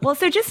 Well,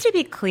 so just to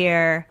be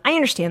clear, I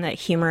understand that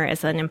humor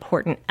is an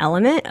important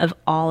element of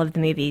all of the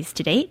movies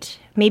to date.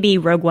 Maybe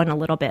Rogue One a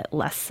little bit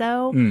less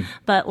so,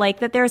 but like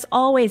that there's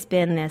always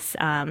been this,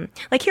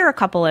 like here are a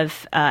couple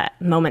of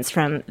moments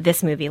from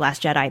this movie,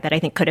 Last Jedi, that I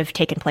think could have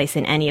taken place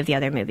in any of the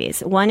other movies.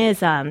 One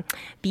is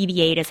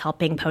BB-8 is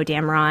helping Poe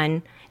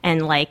Dameron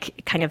and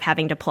like kind of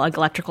having to plug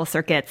electrical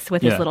circuits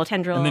with his little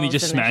tendrils. And then he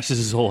just smashes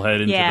his whole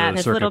head into and the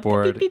this circuit little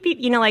board. Beep, beep, beep,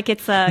 you know, like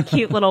it's a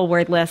cute little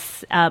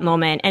wordless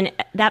moment. And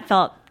that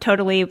felt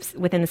totally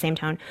within the same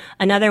tone.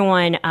 Another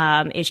one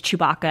is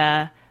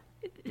Chewbacca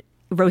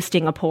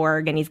roasting a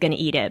porg and he's going to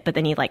eat it, but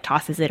then he like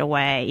tosses it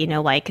away, you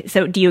know, like,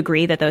 so do you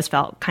agree that those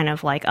felt kind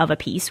of like of a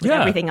piece with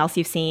everything else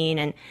you've seen?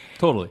 And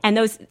totally. And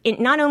those,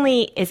 not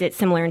only is it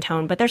similar in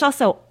tone, but there's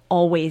also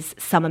always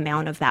some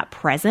amount of that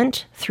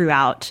present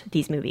throughout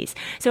these movies.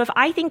 So if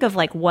I think of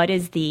like what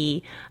is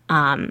the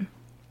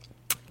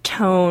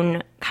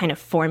tone kind of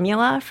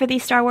formula for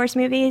these Star Wars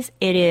movies,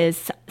 it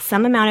is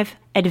some amount of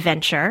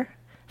adventure,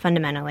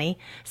 fundamentally,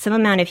 some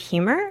amount of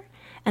humor,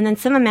 and then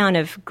some amount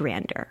of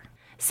grandeur.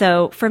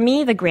 So for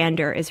me, the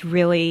grandeur is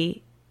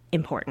really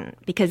important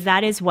because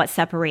that is what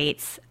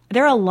separates.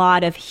 There are a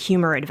lot of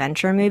humor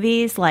adventure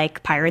movies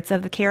like Pirates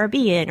of the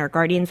Caribbean or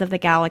Guardians of the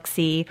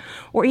Galaxy,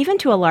 or even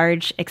to a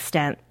large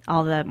extent,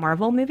 all the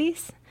Marvel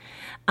movies.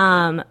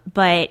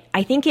 But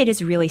I think it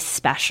is really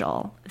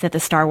special that the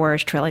Star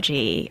Wars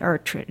trilogy or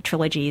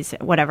trilogies,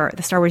 whatever,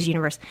 the Star Wars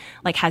universe,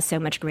 like has so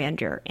much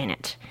grandeur in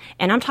it.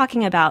 And I'm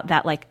talking about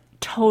that like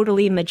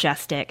totally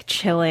majestic,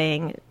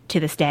 chilling to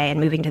this day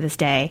and moving to this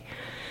day,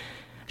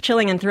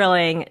 chilling and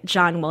thrilling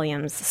John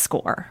Williams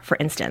score, for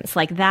instance.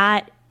 Like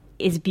that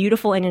is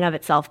beautiful in and of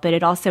itself, but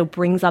it also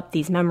brings up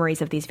these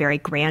memories of these very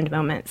grand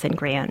moments and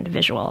grand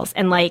visuals.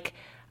 And like,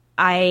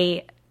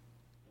 I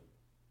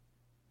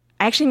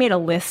actually made a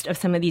list of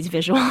some of these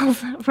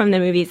visuals from the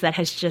movies that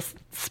has just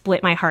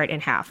split my heart in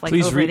half. Like,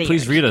 please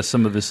read us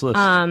some of this list.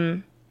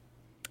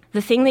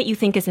 The thing that you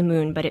think is a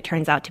moon, but it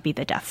turns out to be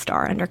the Death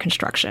Star under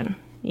construction.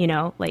 You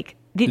know, like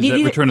is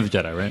that Return of the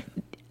Jedi, right?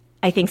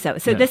 I think so.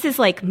 So this is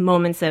like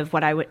moments of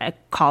what I would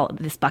call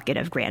this bucket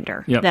of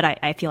grandeur that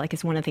I feel like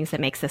is one of the things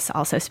that makes this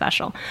all so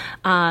special.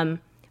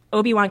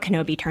 Obi-Wan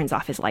Kenobi turns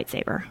off his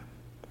lightsaber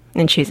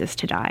and chooses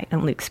to die,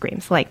 and Luke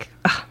screams like,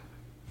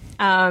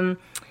 ugh.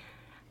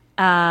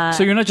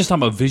 So you're not just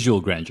talking about visual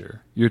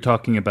grandeur. You're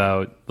talking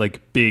about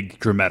like big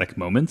dramatic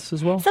moments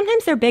as well?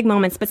 Sometimes they're big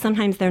moments, but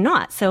sometimes they're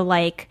not. So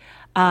like,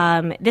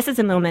 this is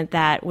a moment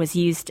that was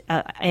used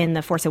in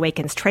the Force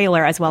Awakens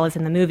trailer as well as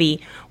in the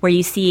movie, where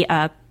you see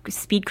a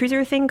speed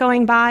cruiser thing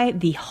going by,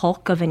 the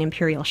hulk of an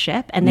Imperial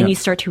ship, and then you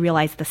start to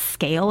realize the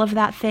scale of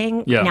that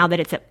thing now that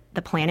it's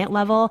the planet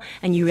level,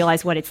 and you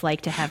realize what it's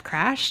like to have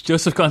crashed.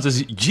 Joseph Kahn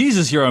says,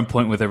 Jesus, you're on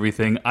point with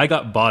everything. I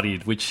got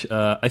bodied, which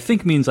I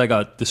think means I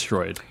got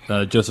destroyed,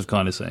 Joseph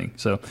Kahn is saying.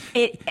 So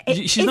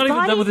she's not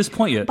even done with this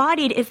point yet.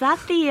 Bodied, is that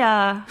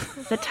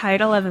the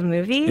title of a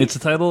movie? It's the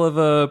title of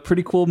a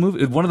pretty cool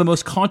movie. One of the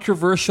most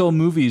controversial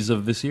movies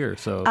of this year.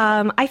 So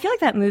I feel like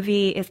that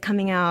movie is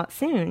coming out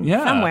soon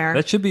somewhere.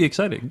 That should be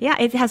exciting. Yeah,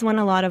 it has won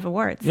a lot of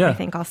awards, I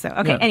think, also.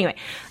 Okay, anyway.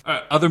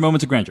 Other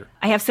moments of grandeur.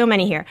 I have so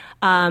many here.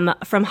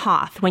 From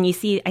Hoth, when you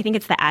see, I think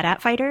it's the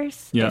AT-AT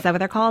fighters. Yeah. Is that what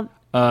they're called?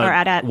 Or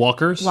AT-AT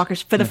walkers?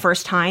 Walkers for the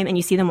first time, and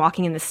you see them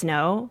walking in the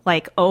snow.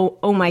 Like,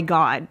 oh my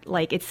God.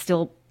 Like, it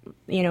still,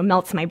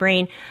 melts my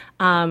brain.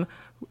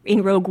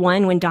 In Rogue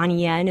One, when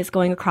Donnie Yen is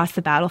going across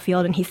the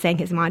battlefield and he's saying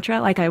his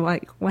mantra, like, I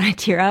want to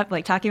tear up,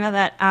 like, talking about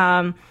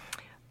that.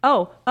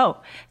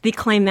 The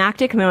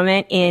climactic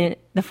moment in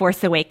The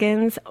Force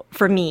Awakens,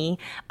 for me,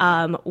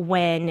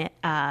 when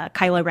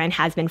Kylo Ren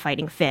has been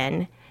fighting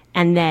Finn,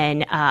 and then,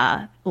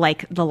 the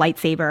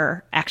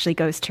lightsaber actually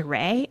goes to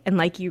Rey,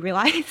 and, you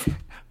realize...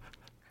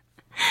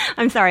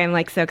 I'm sorry,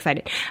 I'm, so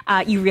excited.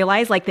 You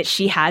realize, that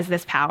she has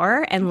this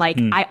power, and,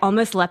 I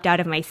almost leapt out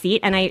of my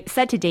seat, and I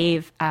said to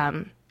Dave...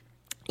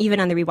 even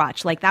on the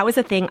rewatch, that was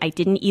a thing I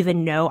didn't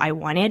even know I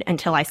wanted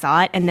until I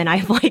saw it, and then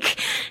I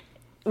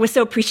was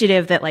so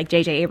appreciative that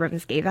J.J.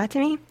 Abrams gave that to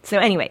me. So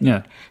anyway,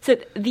 so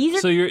these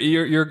are. So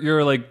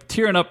you're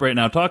tearing up right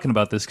now talking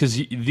about this because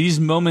these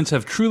moments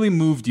have truly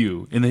moved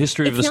you in the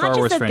history of the Star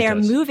Wars franchise. It's not just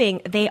that they're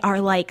moving; they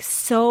are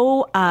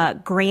so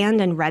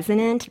grand and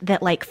resonant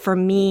that for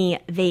me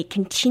they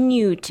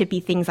continue to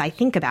be things I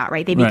think about.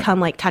 Right? They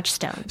become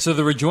touchstones. So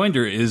the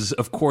rejoinder is,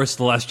 of course,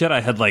 The Last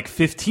Jedi had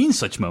 15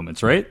 such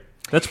moments, right?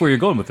 That's where you're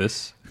going with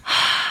this.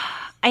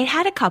 I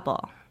had a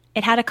couple.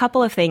 It had a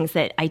couple of things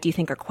that I do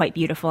think are quite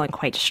beautiful and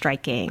quite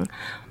striking.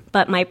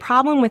 But my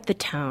problem with the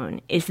tone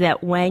is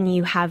that when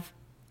you have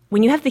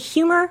the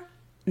humor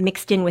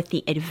mixed in with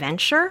the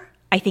adventure,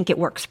 I think it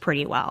works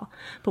pretty well.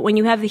 But when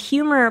you have the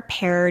humor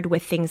paired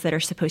with things that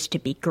are supposed to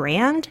be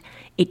grand,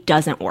 it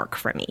doesn't work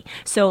for me.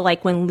 So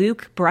when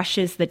Luke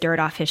brushes the dirt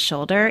off his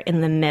shoulder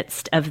in the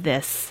midst of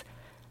this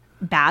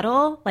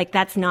battle,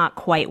 that's not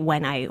quite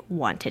when I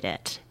wanted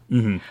it.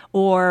 Mm-hmm.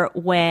 Or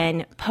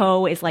when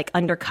Poe is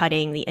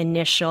undercutting the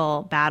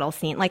initial battle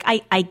scene.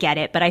 I get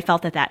it, but I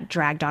felt that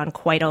dragged on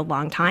quite a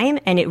long time,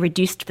 and it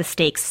reduced the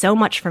stakes so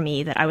much for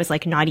me that I was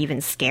not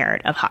even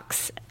scared of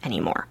Hux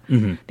anymore.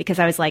 Mm-hmm. Because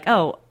I was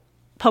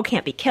Poe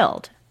can't be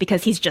killed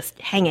because he's just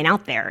hanging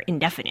out there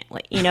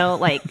indefinitely.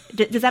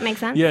 Does that make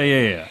sense?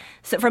 Yeah.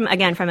 So from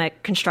a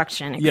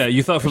construction,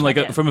 you thought from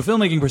from a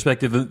filmmaking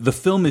perspective, the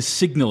film is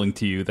signaling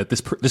to you that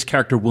this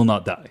character will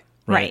not die,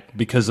 right?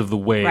 Because of the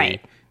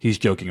way he's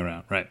joking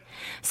around, right?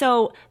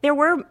 So there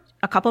were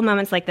a couple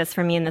moments like this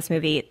for me in this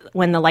movie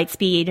when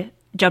the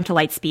jump to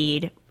light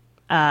speed,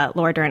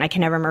 Laura Dern, I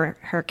can never remember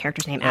her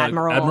character's name,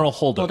 Admiral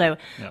Holdo,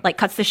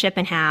 cuts the ship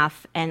in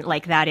half, and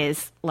that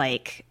is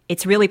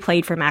it's really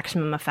played for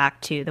maximum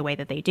effect to the way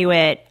that they do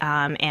it,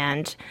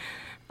 and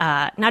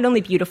not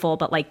only beautiful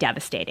but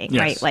devastating,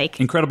 yes. right?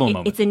 Incredible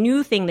moment. It's a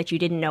new thing that you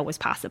didn't know was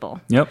possible.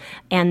 Yep.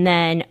 And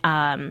then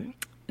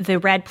the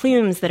red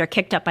plumes that are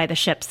kicked up by the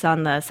ships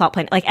on the salt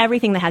planet,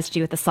 everything that has to do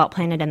with the salt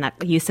planet and that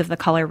use of the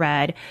color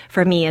red,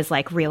 for me is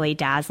really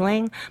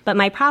dazzling. But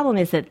my problem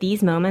is that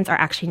these moments are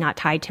actually not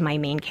tied to my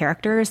main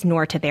characters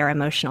nor to their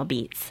emotional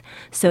beats.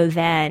 So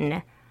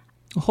then...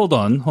 Hold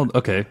on.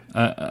 Okay.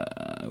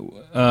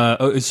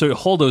 So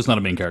Holdo's not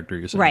a main character,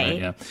 you're saying,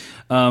 right?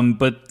 Yeah.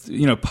 But,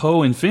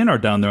 Poe and Finn are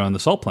down there on the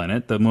salt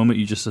planet, the moment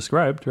you just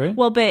described, right?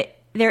 Well, but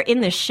they're in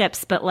the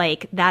ships, but,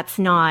 that's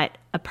not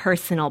a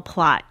personal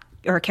plot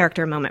or a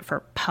character moment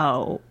for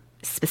Poe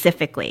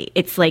specifically.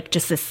 It's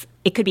just this,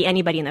 it could be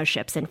anybody in those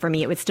ships, and for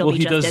me it would still be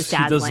just as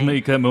dazzling. He does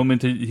make that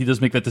moment, he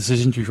does make that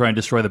decision to try and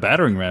destroy the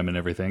battering ram and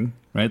everything,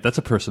 right? That's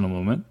a personal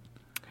moment.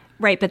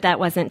 Right, but that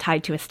wasn't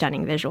tied to a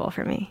stunning visual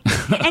for me.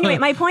 Anyway,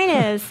 my point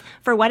is,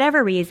 for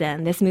whatever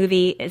reason, this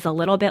movie is a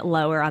little bit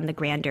lower on the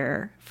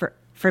grandeur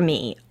for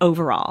me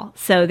overall.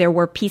 So there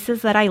were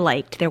pieces that I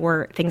liked. There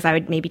were things I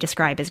would maybe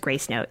describe as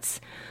grace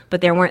notes, but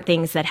there weren't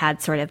things that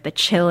had sort of the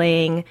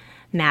chilling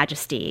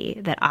majesty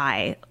that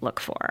I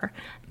look for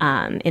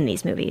in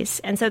these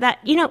movies. And so that,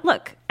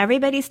 look,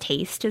 everybody's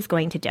taste is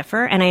going to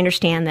differ. And I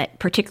understand that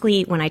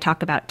particularly when I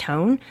talk about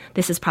tone,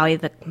 this is probably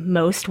the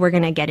most we're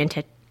going to get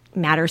into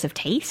matters of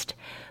taste.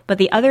 But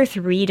the other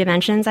three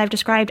dimensions I've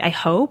described, I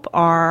hope,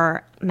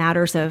 are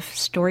matters of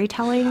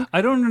storytelling.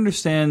 I don't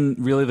understand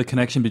really the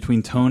connection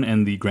between tone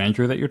and the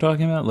grandeur that you're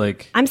talking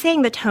about. I'm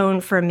saying the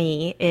tone for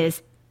me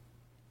is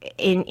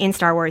in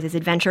Star Wars is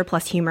adventure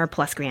plus humor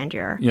plus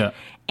grandeur. Yeah.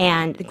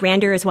 And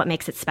grandeur is what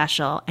makes it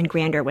special, and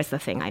grandeur was the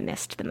thing I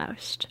missed the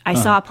most. I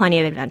saw plenty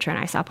of adventure and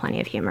I saw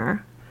plenty of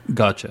humor.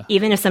 Gotcha.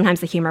 Even if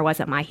sometimes the humor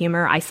wasn't my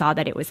humor, I saw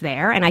that it was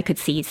there, and I could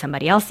see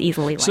somebody else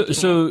easily liking it.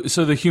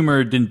 So the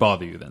humor didn't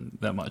bother you then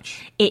that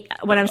much?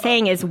 What I'm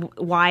saying is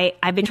why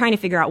I've been trying to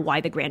figure out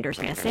why the grander's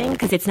missing,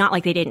 because it's not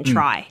like they didn't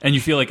try. And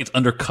you feel like it's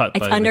undercut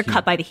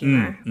by the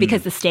humor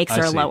because the stakes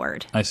are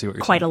lowered. I see what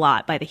you're quite saying. a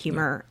lot by the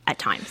humor at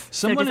times.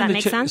 So does that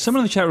make sense?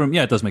 Someone in the chat room,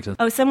 yeah, it does make sense.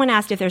 Oh, someone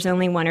asked if there's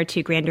only one or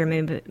two grander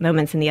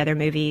moments in the other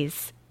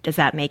movies. Does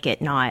that make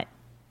it not?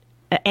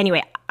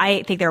 Anyway,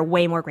 I think there are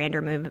way more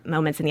grander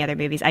moments in the other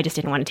movies. I just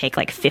didn't want to take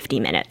like 50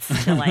 minutes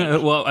to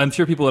like. Well, I'm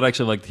sure people would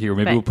actually like to hear.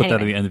 Maybe we'll put that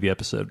at the end of the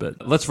episode.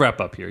 But let's wrap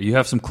up here. You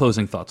have some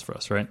closing thoughts for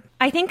us, right?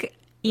 I think,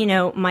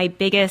 my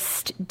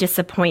biggest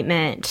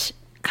disappointment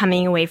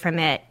coming away from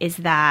it is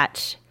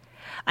that,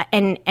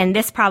 and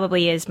this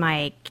probably is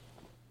my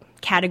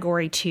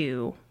category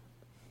 2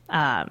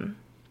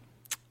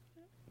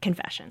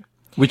 confession.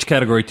 Which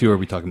category 2 are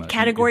we talking about?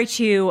 Category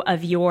 2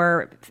 of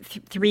your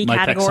 3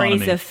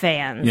 categories taxonomy of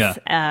fans.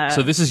 Yeah.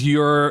 So this is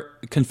your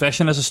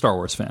confession as a Star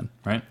Wars fan,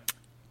 right?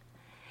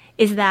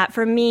 Is that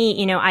for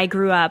me, I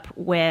grew up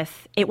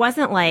with, it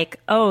wasn't like,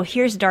 oh,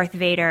 here's Darth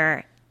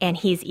Vader and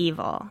he's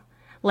evil.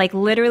 Like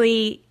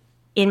literally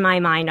in my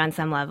mind on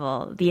some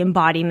level, the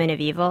embodiment of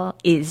evil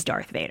is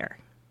Darth Vader,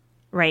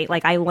 right?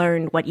 Like I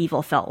learned what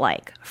evil felt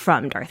like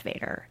from Darth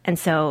Vader. And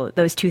so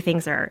those two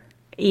things are,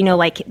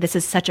 like this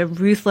is such a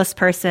ruthless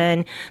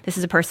person. This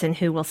is a person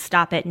who will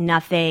stop at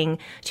nothing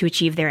to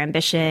achieve their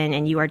ambition,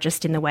 and you are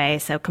just in the way,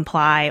 so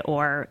comply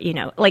or,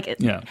 Yeah.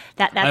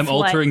 That's I'm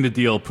altering the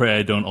deal, pray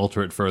I don't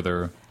alter it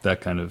further,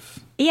 that kind of...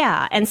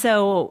 Yeah, and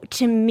so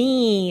to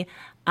me,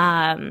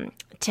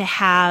 to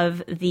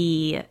have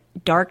the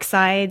dark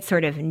side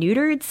sort of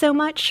neutered so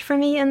much for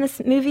me in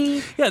this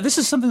movie. Yeah, this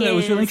is something that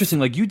was really interesting.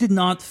 Like, you did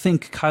not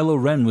think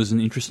Kylo Ren was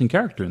an interesting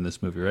character in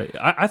this movie, right?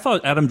 I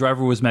thought Adam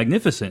Driver was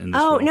magnificent in this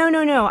role.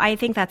 No. I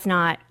think that's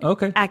not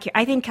accurate.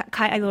 I think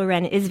Kylo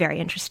Ren is very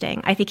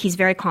interesting. I think he's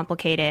very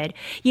complicated.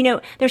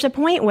 There's a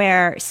point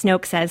where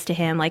Snoke says to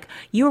him, like,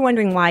 you were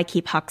wondering why I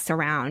keep Hux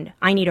around.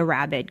 I need a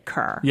rabid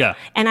cur. Yeah.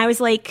 And I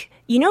was like,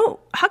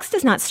 Hux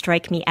does not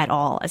strike me at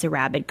all as a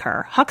rabid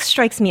cur. Hux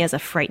strikes me as a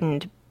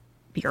frightened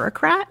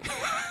bureaucrat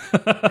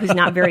who's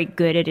not very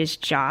good at his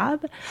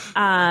job.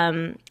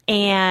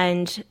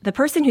 And the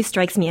person who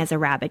strikes me as a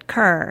rabid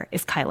cur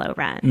is Kylo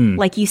Ren.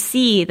 Like, you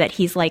see that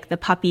he's like the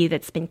puppy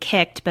that's been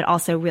kicked, but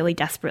also really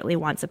desperately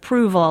wants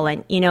approval.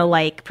 And,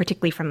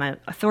 particularly from an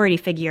authority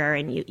figure,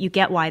 and you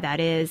get why that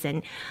is.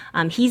 And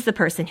he's the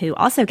person who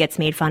also gets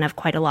made fun of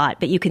quite a lot.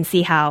 But you can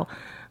see how,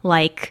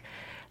 like,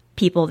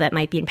 people that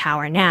might be in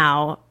power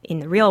now in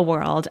the real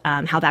world,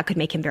 how that could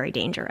make him very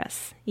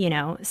dangerous,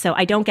 So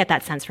I don't get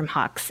that sense from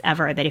Hux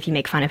ever, that if you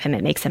make fun of him,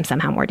 it makes him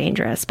somehow more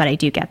dangerous. But I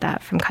do get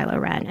that from Kylo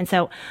Ren. And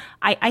so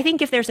I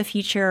think if there's a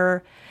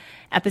future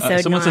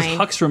episode someone 9... says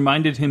Hux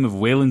reminded him of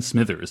Waylon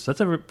Smithers. That's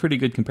a pretty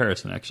good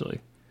comparison, actually.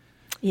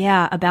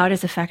 Yeah, about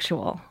as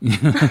effectual.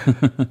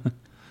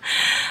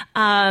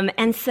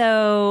 And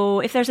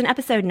so if there's an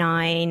episode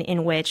 9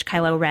 in which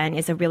Kylo Ren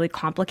is a really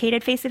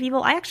complicated face of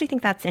evil, I actually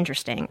think that's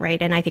interesting,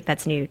 right? And I think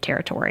that's new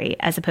territory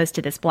as opposed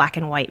to this black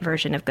and white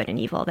version of good and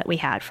evil that we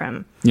had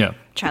from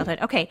childhood.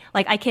 Okay,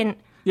 like I can...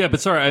 Yeah,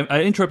 but sorry,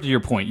 I interrupted your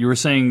point. You were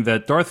saying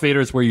that Darth Vader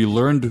is where you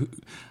learned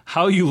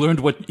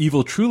what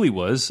evil truly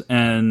was,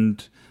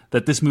 and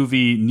that this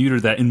movie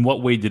neutered that. In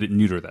what way did it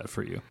neuter that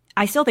for you?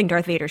 I still think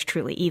Darth Vader's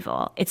truly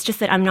evil. It's just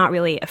that I'm not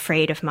really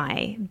afraid of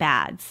my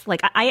bads.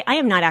 Like, I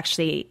am not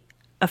actually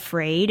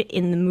afraid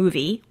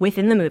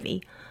within the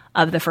movie,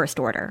 of the First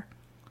Order.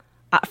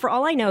 For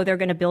all I know, they're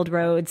going to build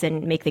roads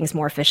and make things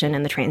more efficient,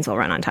 and the trains will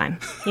run on time.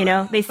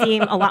 They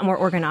seem a lot more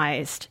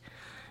organized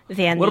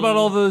than... What about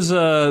all those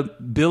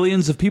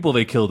billions of people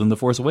they killed in The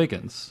Force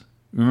Awakens?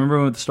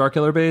 Remember with the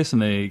Starkiller base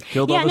and they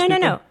killed all those people?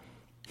 No.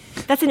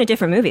 That's in a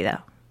different movie, though.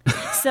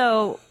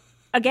 So...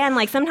 Again,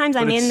 like sometimes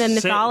I'm in the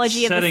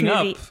mythology of this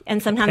movie,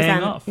 and sometimes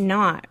I'm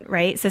not,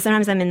 right? So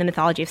sometimes I'm in the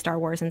mythology of Star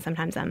Wars, and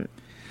sometimes I'm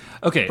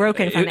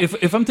broken from it.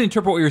 If I'm to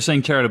interpret what you're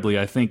saying charitably,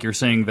 I think you're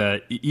saying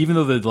that even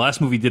though the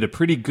last movie did a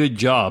pretty good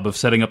job of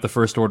setting up the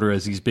First Order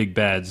as these big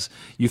bads,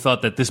 you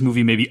thought that this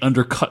movie maybe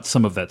undercut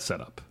some of that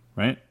setup,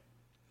 right?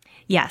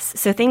 Yes.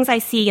 So things I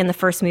see in the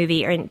first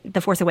movie or in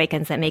The Force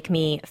Awakens that make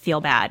me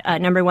feel bad.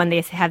 Number one, they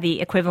have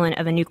the equivalent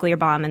of a nuclear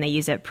bomb and they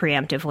use it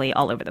preemptively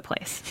all over the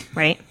place,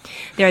 right?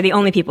 They're the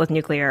only people with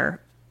nuclear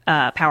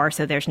power,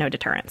 so there's no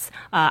deterrence.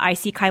 I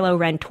see Kylo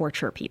Ren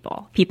torture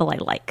people I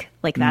like.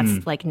 Like,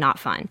 that's like not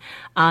fun.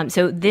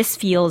 So this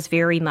feels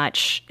very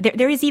much...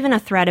 There is even a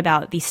thread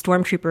about these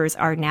stormtroopers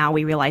are now,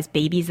 we realize,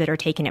 babies that are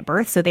taken at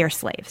birth, so they are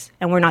slaves.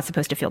 And we're not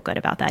supposed to feel good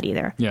about that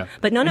either. Yeah.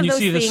 But none of those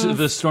things... You see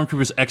the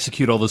stormtroopers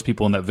execute all those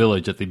people in that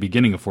village at the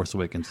beginning of Force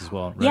Awakens as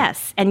well, right?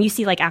 Yes, and you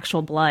see like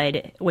actual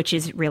blood, which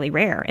is really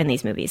rare in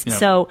these movies. Yeah.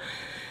 So,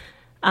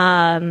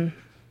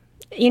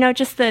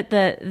 just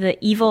the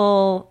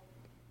evil...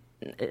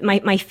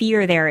 My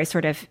fear there is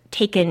sort of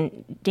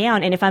taken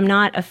down. And if I'm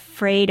not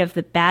afraid of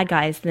the bad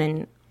guys,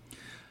 then...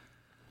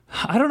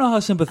 I don't know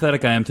how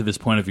sympathetic I am to this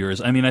point of yours.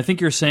 I mean, I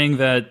think you're saying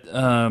that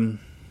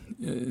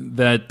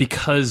that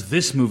because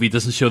this movie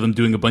doesn't show them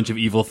doing a bunch of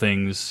evil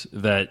things,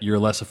 that you're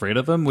less afraid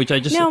of them, which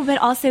I just... No, but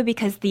also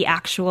because the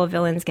actual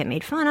villains get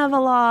made fun of a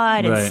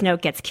lot, and Right.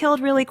 Snoke gets killed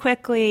really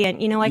quickly, and,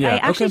 I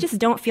actually just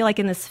don't feel like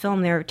in this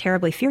film they're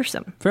terribly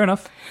fearsome. Fair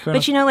enough.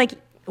 But,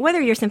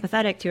 whether you're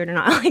sympathetic to it or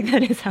not,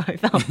 that is how I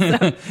felt.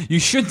 So. You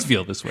should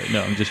feel this way.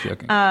 No, I'm just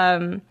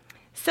joking.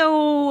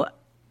 So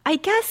I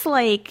guess,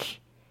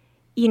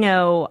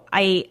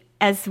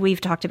 as we've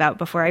talked about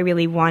before, I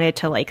really wanted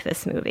to like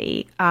this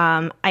movie.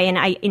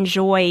 I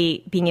enjoy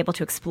being able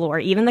to explore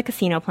even the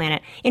casino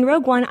planet. In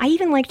Rogue One, I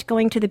even liked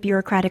going to the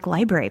bureaucratic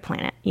library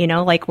planet,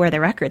 where the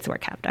records were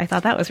kept. I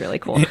thought that was really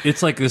cool.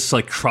 It's like this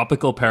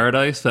tropical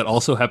paradise that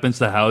also happens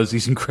to house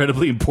these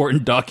incredibly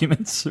important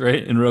documents,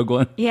 right, in Rogue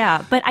One.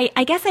 Yeah, but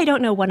I guess I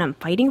don't know what I'm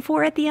fighting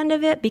for at the end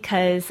of it,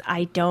 because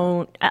I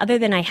don't, other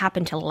than I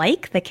happen to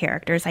like the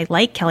characters. I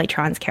like Kelly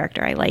Tron's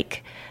character. I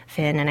like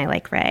Finn and I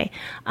like Rey.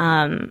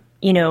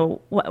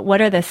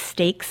 What are the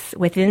stakes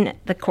within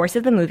the course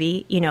of the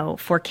movie,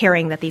 for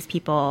caring that these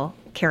people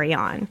carry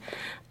on?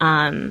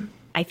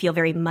 I feel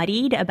very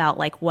muddied about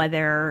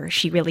whether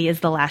she really is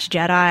the last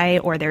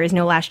Jedi or there is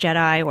no last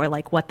Jedi, or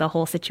what the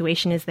whole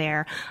situation is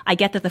there. I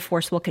get that the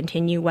Force will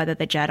continue whether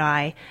the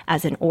Jedi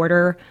as an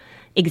order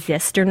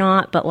exist or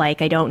not, but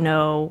I don't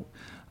know.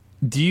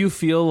 Do you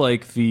feel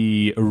like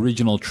the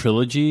original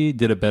trilogy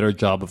did a better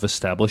job of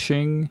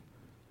establishing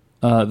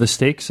the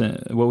stakes?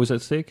 What was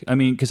at stake? I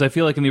mean, because I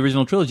feel like in the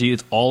original trilogy,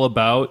 it's all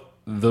about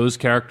those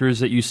characters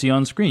that you see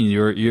on screen.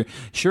 You're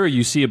sure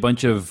you see a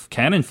bunch of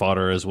cannon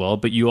fodder as well,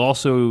 but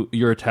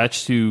you're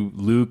attached to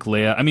Luke,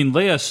 Leia. I mean,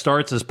 Leia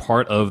starts as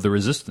part of the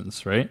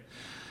Resistance, right?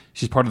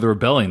 She's part of the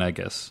rebellion, I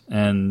guess.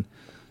 And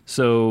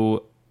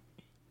so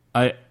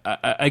I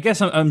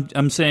guess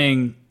I'm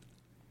saying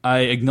I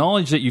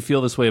acknowledge that you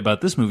feel this way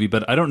about this movie,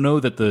 but I don't know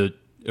that the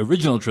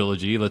original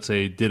trilogy, let's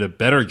say, did a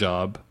better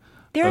job.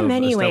 There are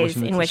many ways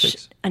establishing in the which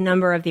stakes. a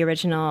number of the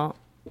original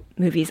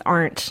movies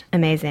aren't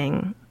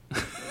amazing,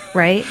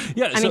 right?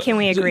 Yeah, can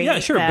we agree? Yeah,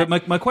 sure. that-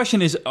 But my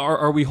question is,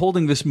 are we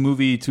holding this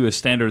movie to a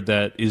standard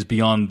that is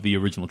beyond the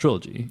original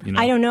trilogy?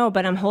 I don't know,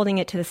 but I'm holding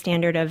it to the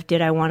standard of,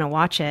 did I want to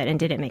watch it and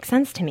did it make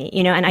sense to me?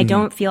 And I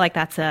don't feel like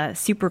that's a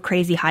super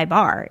crazy high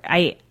bar.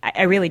 I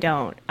really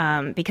don't,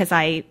 because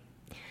I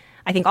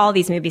think all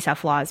these movies have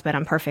flaws, but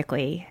I'm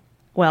perfectly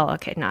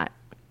not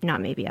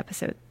maybe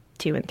episode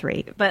 2 and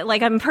 3, but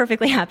I'm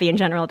perfectly happy in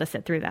general to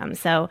sit through them.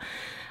 So,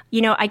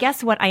 I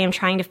guess what I am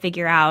trying to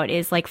figure out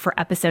is for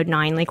episode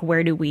 9,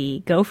 where do we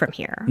go from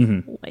here?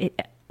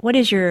 What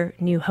is your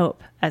new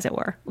hope, as it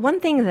were? One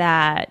thing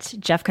that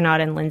Jeff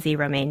Connaught and Lindsay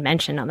Romaine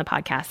mentioned on the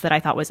podcast that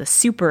I thought was a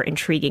super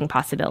intriguing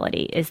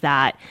possibility is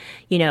that,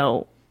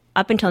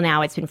 up until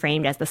now, it's been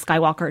framed as the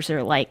Skywalkers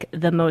are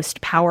the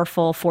most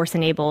powerful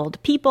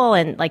Force-enabled people,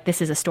 and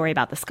this is a story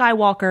about the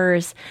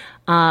Skywalkers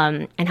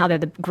and how they're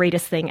the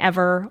greatest thing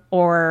ever.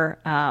 Or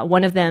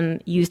one of them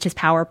used his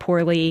power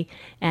poorly,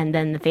 and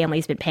then the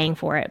family's been paying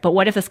for it. But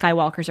what if the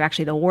Skywalkers are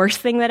actually the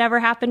worst thing that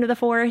ever happened to the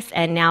Force?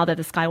 And now that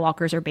the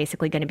Skywalkers are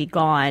basically going to be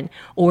gone,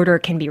 order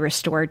can be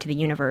restored to the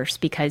universe,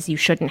 because you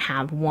shouldn't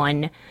have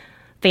one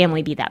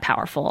family be that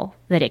powerful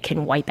that it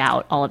can wipe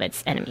out all of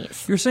its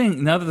enemies. You're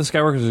saying now that the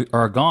Skywalkers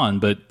are gone,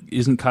 but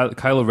isn't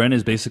Kylo Ren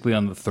is basically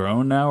on the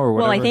throne now, or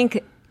whatever? Well, I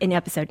think in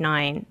episode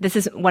 9, this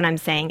is what I'm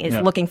saying, is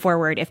looking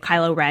forward, if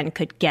Kylo Ren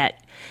could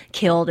get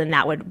killed and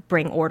that would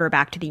bring order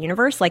back to the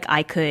universe,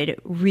 I could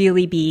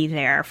really be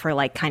there for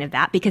kind of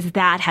that, because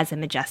that has a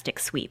majestic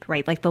sweep,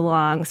 right? The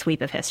long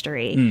sweep of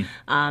history.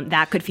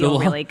 That could feel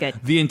really good.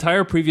 The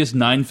entire previous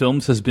 9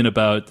 films has been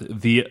about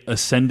the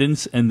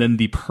ascendance and then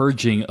the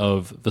purging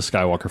of the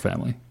Skywalker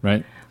family,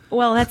 right?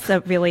 Well, that's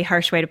a really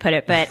harsh way to put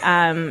it, but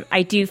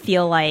I do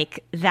feel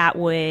like that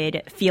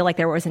would feel like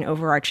there was an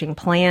overarching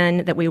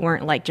plan, that we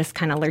weren't just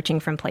kind of lurching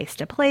from place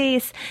to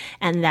place,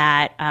 and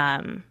that, I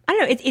don't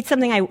know, it's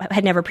something I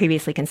had never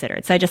previously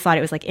considered. So I just thought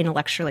it was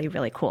intellectually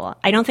really cool.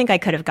 I don't think I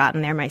could have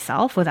gotten there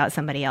myself without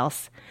somebody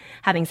else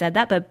having said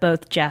that, but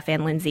both Jeff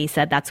and Lindsay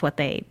said that's what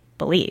they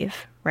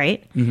believe,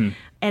 right? Mm-hmm.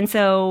 And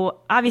so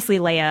obviously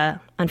Leia,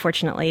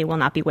 unfortunately, will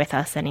not be with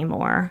us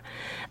anymore.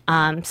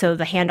 So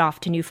the handoff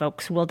to new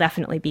folks will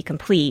definitely be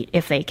complete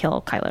if they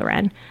kill Kylo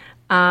Ren.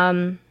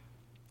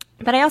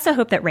 But I also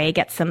hope that Rey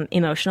gets some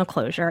emotional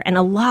closure. And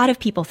a lot of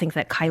people think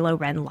that Kylo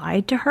Ren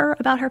lied to her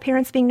about her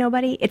parents being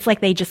nobody. It's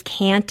they just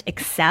can't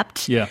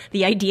accept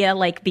the idea,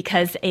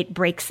 because it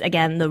breaks,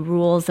 again, the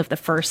rules of the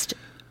first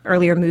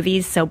earlier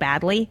movies so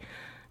badly.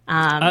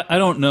 I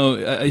don't know.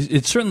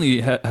 It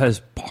certainly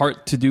has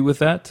part to do with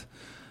that.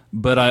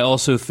 But I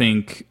also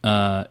think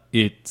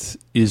it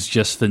is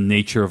just the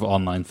nature of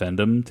online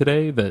fandom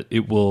today, that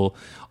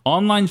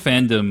online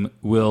fandom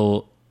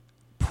will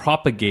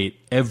propagate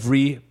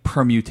every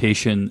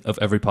permutation of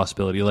every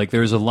possibility.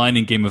 There's a line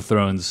in Game of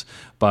Thrones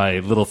by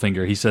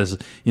Littlefinger. He says,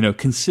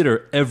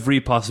 consider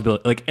every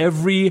possibility,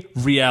 every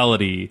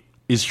reality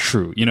is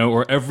true,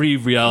 or every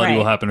reality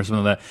will happen or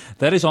something like that.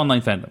 That is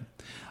online fandom.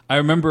 I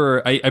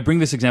remember, I bring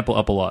this example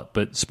up a lot,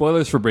 but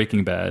spoilers for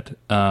Breaking Bad.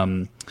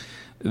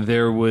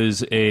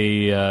 there's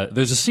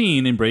a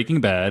scene in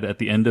Breaking Bad at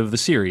the end of the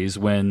series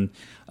when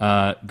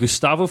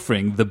Gustavo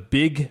Fring, the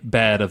big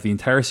bad of the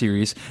entire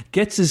series,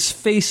 gets his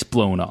face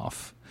blown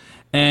off.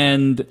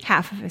 And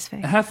half of his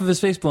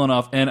face blown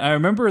off. And I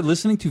remember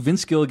listening to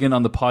Vince Gilligan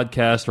on the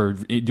podcast or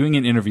doing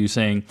an interview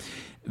saying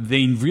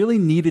they really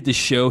needed to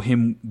show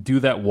him do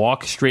that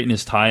walk, straighten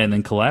his tie, and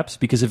then collapse,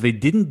 because if they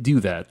didn't do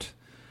that,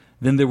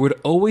 then there would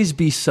always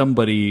be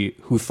somebody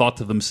who thought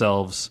to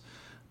themselves,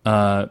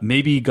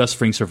 maybe Gus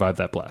Fring survived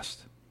that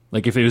blast.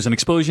 Like if it was an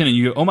explosion and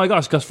you go, oh my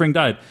gosh, Gus Fring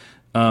died.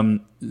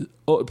 Fans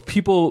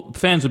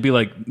would be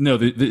like, no,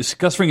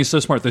 Gus Fring is so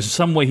smart. There's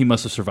some way he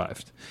must have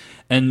survived.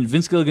 And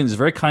Vince Gilligan is a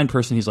very kind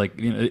person. He's like,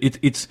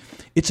 it's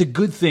a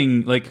good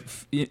thing. Like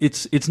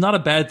it's not a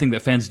bad thing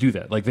that fans do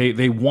that. Like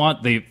they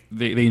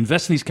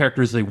invest in these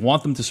characters. They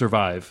want them to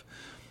survive.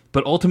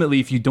 But ultimately,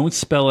 if you don't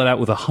spell it out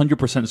with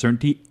 100%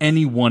 certainty,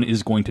 anyone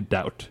is going to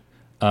doubt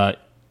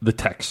the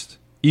text.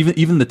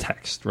 Even the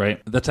text,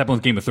 right? That's happened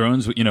with Game of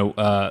Thrones. All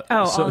the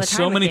time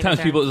so many with Game of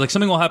times people Thrones. like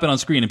something will happen on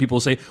screen and people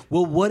will say,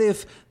 "Well, what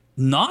if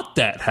not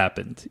that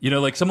happened?"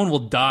 Like someone will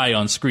die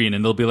on screen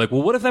and they'll be like,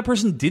 "Well, what if that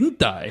person didn't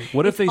die?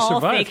 What if they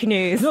all survived?" Fake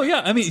news. No,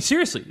 yeah, I mean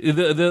seriously,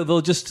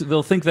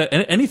 they'll think that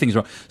anything's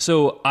wrong.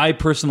 So I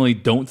personally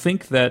don't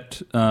think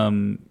that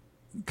Kylo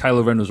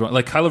Ren was wrong.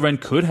 Like Kylo Ren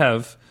could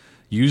have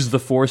used the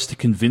Force to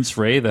convince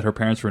Rey that her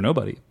parents were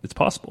nobody. It's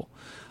possible.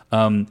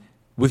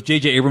 With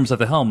J.J. Abrams at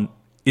the helm,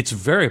 it's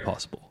very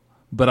possible.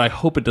 But I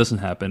hope it doesn't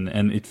happen,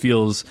 and it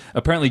feels...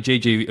 Apparently,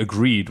 J.J.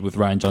 agreed with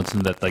Rian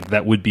Johnson that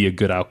that would be a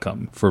good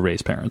outcome for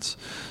Rey's parents.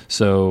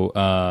 So,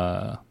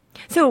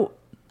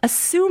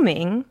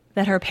 assuming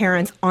that her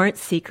parents aren't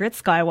secret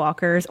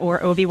Skywalkers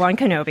or Obi-Wan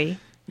Kenobi,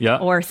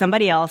 or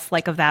somebody else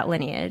like of that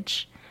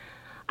lineage,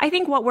 I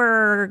think what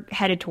we're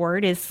headed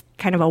toward is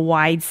kind of a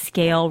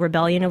wide-scale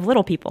rebellion of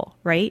little people,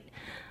 right?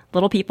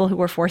 Little people who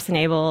were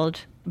Force-enabled,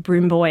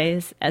 broom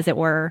boys, as it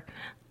were,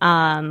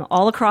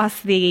 all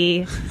across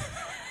the...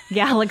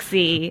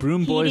 galaxy,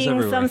 broom boys heeding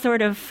everywhere. Some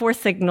sort of Force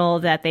signal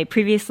that they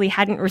previously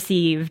hadn't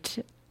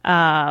received.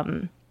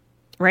 Right?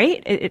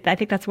 I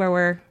think that's where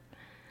we're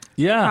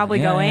probably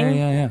going.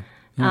 Yeah.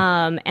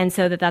 And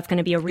so that's going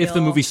to be a real... If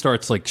the movie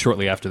starts like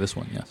shortly after this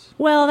one, yes.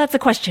 Well, that's a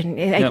question.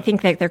 I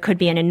think that there could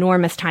be an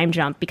enormous time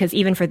jump, because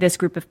even for this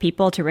group of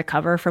people to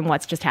recover from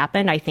what's just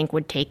happened, I think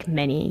would take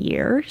many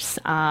years.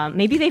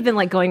 Maybe they've been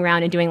like going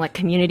around and doing like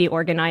community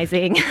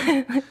organizing,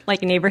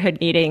 like neighborhood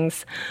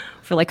meetings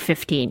for like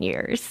 15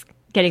 years.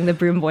 Getting the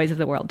broom boys of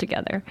the world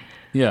together.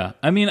 Yeah.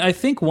 I mean, I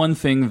think one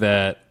thing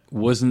that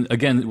wasn't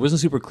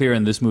super clear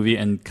in this movie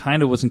and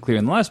kind of wasn't clear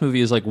in the last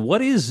movie is like,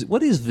 what is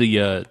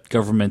the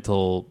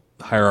governmental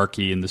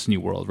hierarchy in this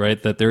new world,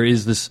 right? That there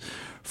is this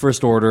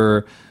first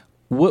order.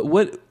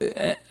 What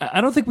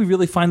I don't think we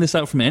really find this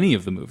out from any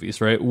of the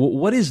movies, right?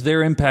 What is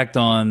their impact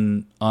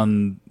on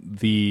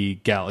the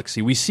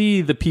galaxy? We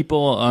see the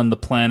people on the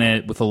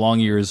planet with the long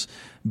ears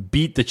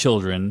beat the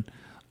children,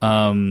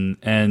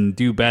 and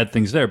do bad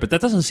things there. But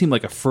that doesn't seem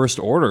like a first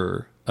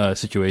order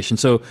situation.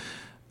 So,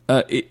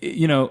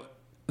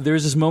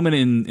 there's this moment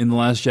in The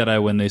Last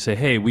Jedi when they say,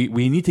 hey,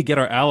 we need to get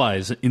our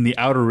allies in the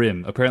Outer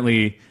Rim.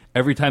 Apparently,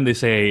 every time they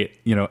say,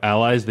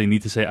 allies, they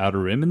need to say Outer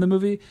Rim in the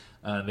movie.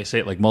 They say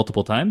it like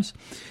multiple times.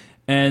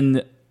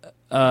 And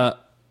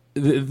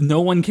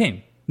no one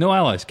came. No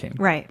allies came.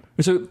 Right.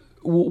 So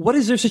what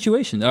is their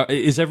situation?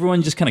 Is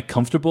everyone just kind of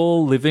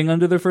comfortable living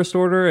under their first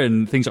order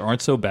and things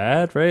aren't so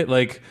bad, right?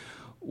 Like...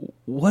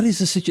 What is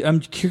the situation? I'm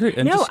curious.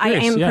 I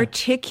am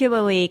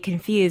particularly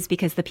confused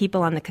because the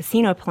people on the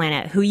casino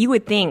planet, who you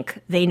would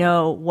think they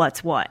know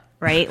what's what,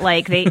 right?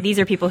 Like these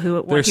are people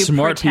who they're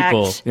smart protect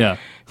people. Yeah.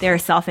 Their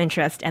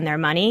self-interest and their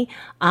money,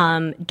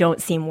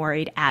 don't seem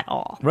worried at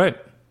all. Right.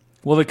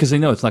 Well, because they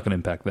know it's not going to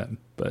impact them.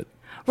 But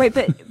right,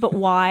 but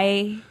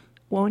why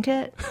won't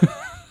it?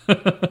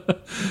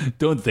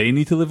 Don't they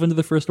need to live under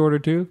the first order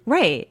too?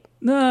 Right.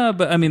 No,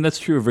 but I mean that's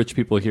true of rich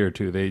people here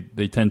too. They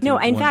tend to. No,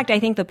 in fact,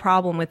 I think the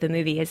problem with the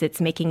movie is it's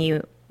making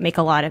you make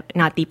a lot of,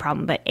 not the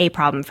problem, but a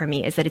problem for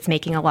me is that it's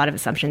making a lot of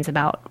assumptions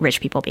about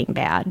rich people being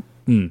bad.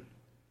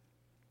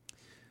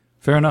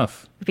 Fair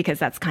enough. Because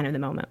that's kind of the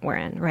moment we're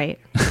in, right?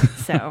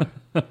 So,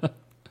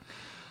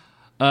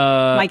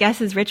 my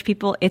guess is rich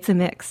people. It's a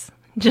mix,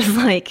 just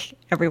like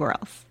everywhere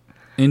else.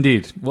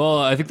 Indeed. Well,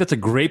 I think that's a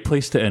great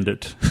place to end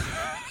it.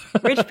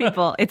 Rich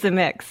people, it's a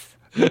mix.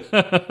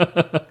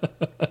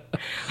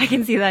 I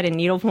can see that in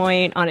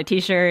needlepoint on a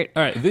T-shirt.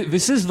 All right,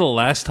 this is the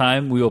last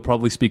time we will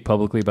probably speak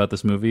publicly about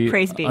this movie.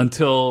 Praise be.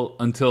 Until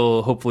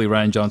hopefully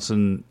Rian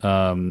Johnson,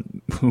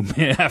 who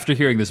after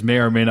hearing this may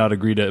or may not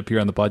agree to appear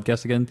on the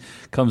podcast again,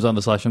 comes on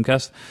the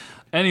Filmcast.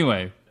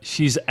 Anyway,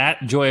 she's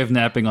at Joy of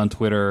Napping on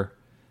Twitter.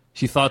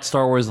 She thought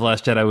Star Wars The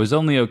Last Jedi was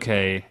only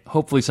okay.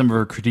 Hopefully some of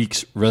her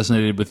critiques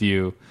resonated with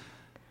you.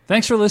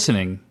 Thanks for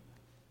listening.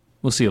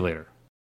 We'll see you later.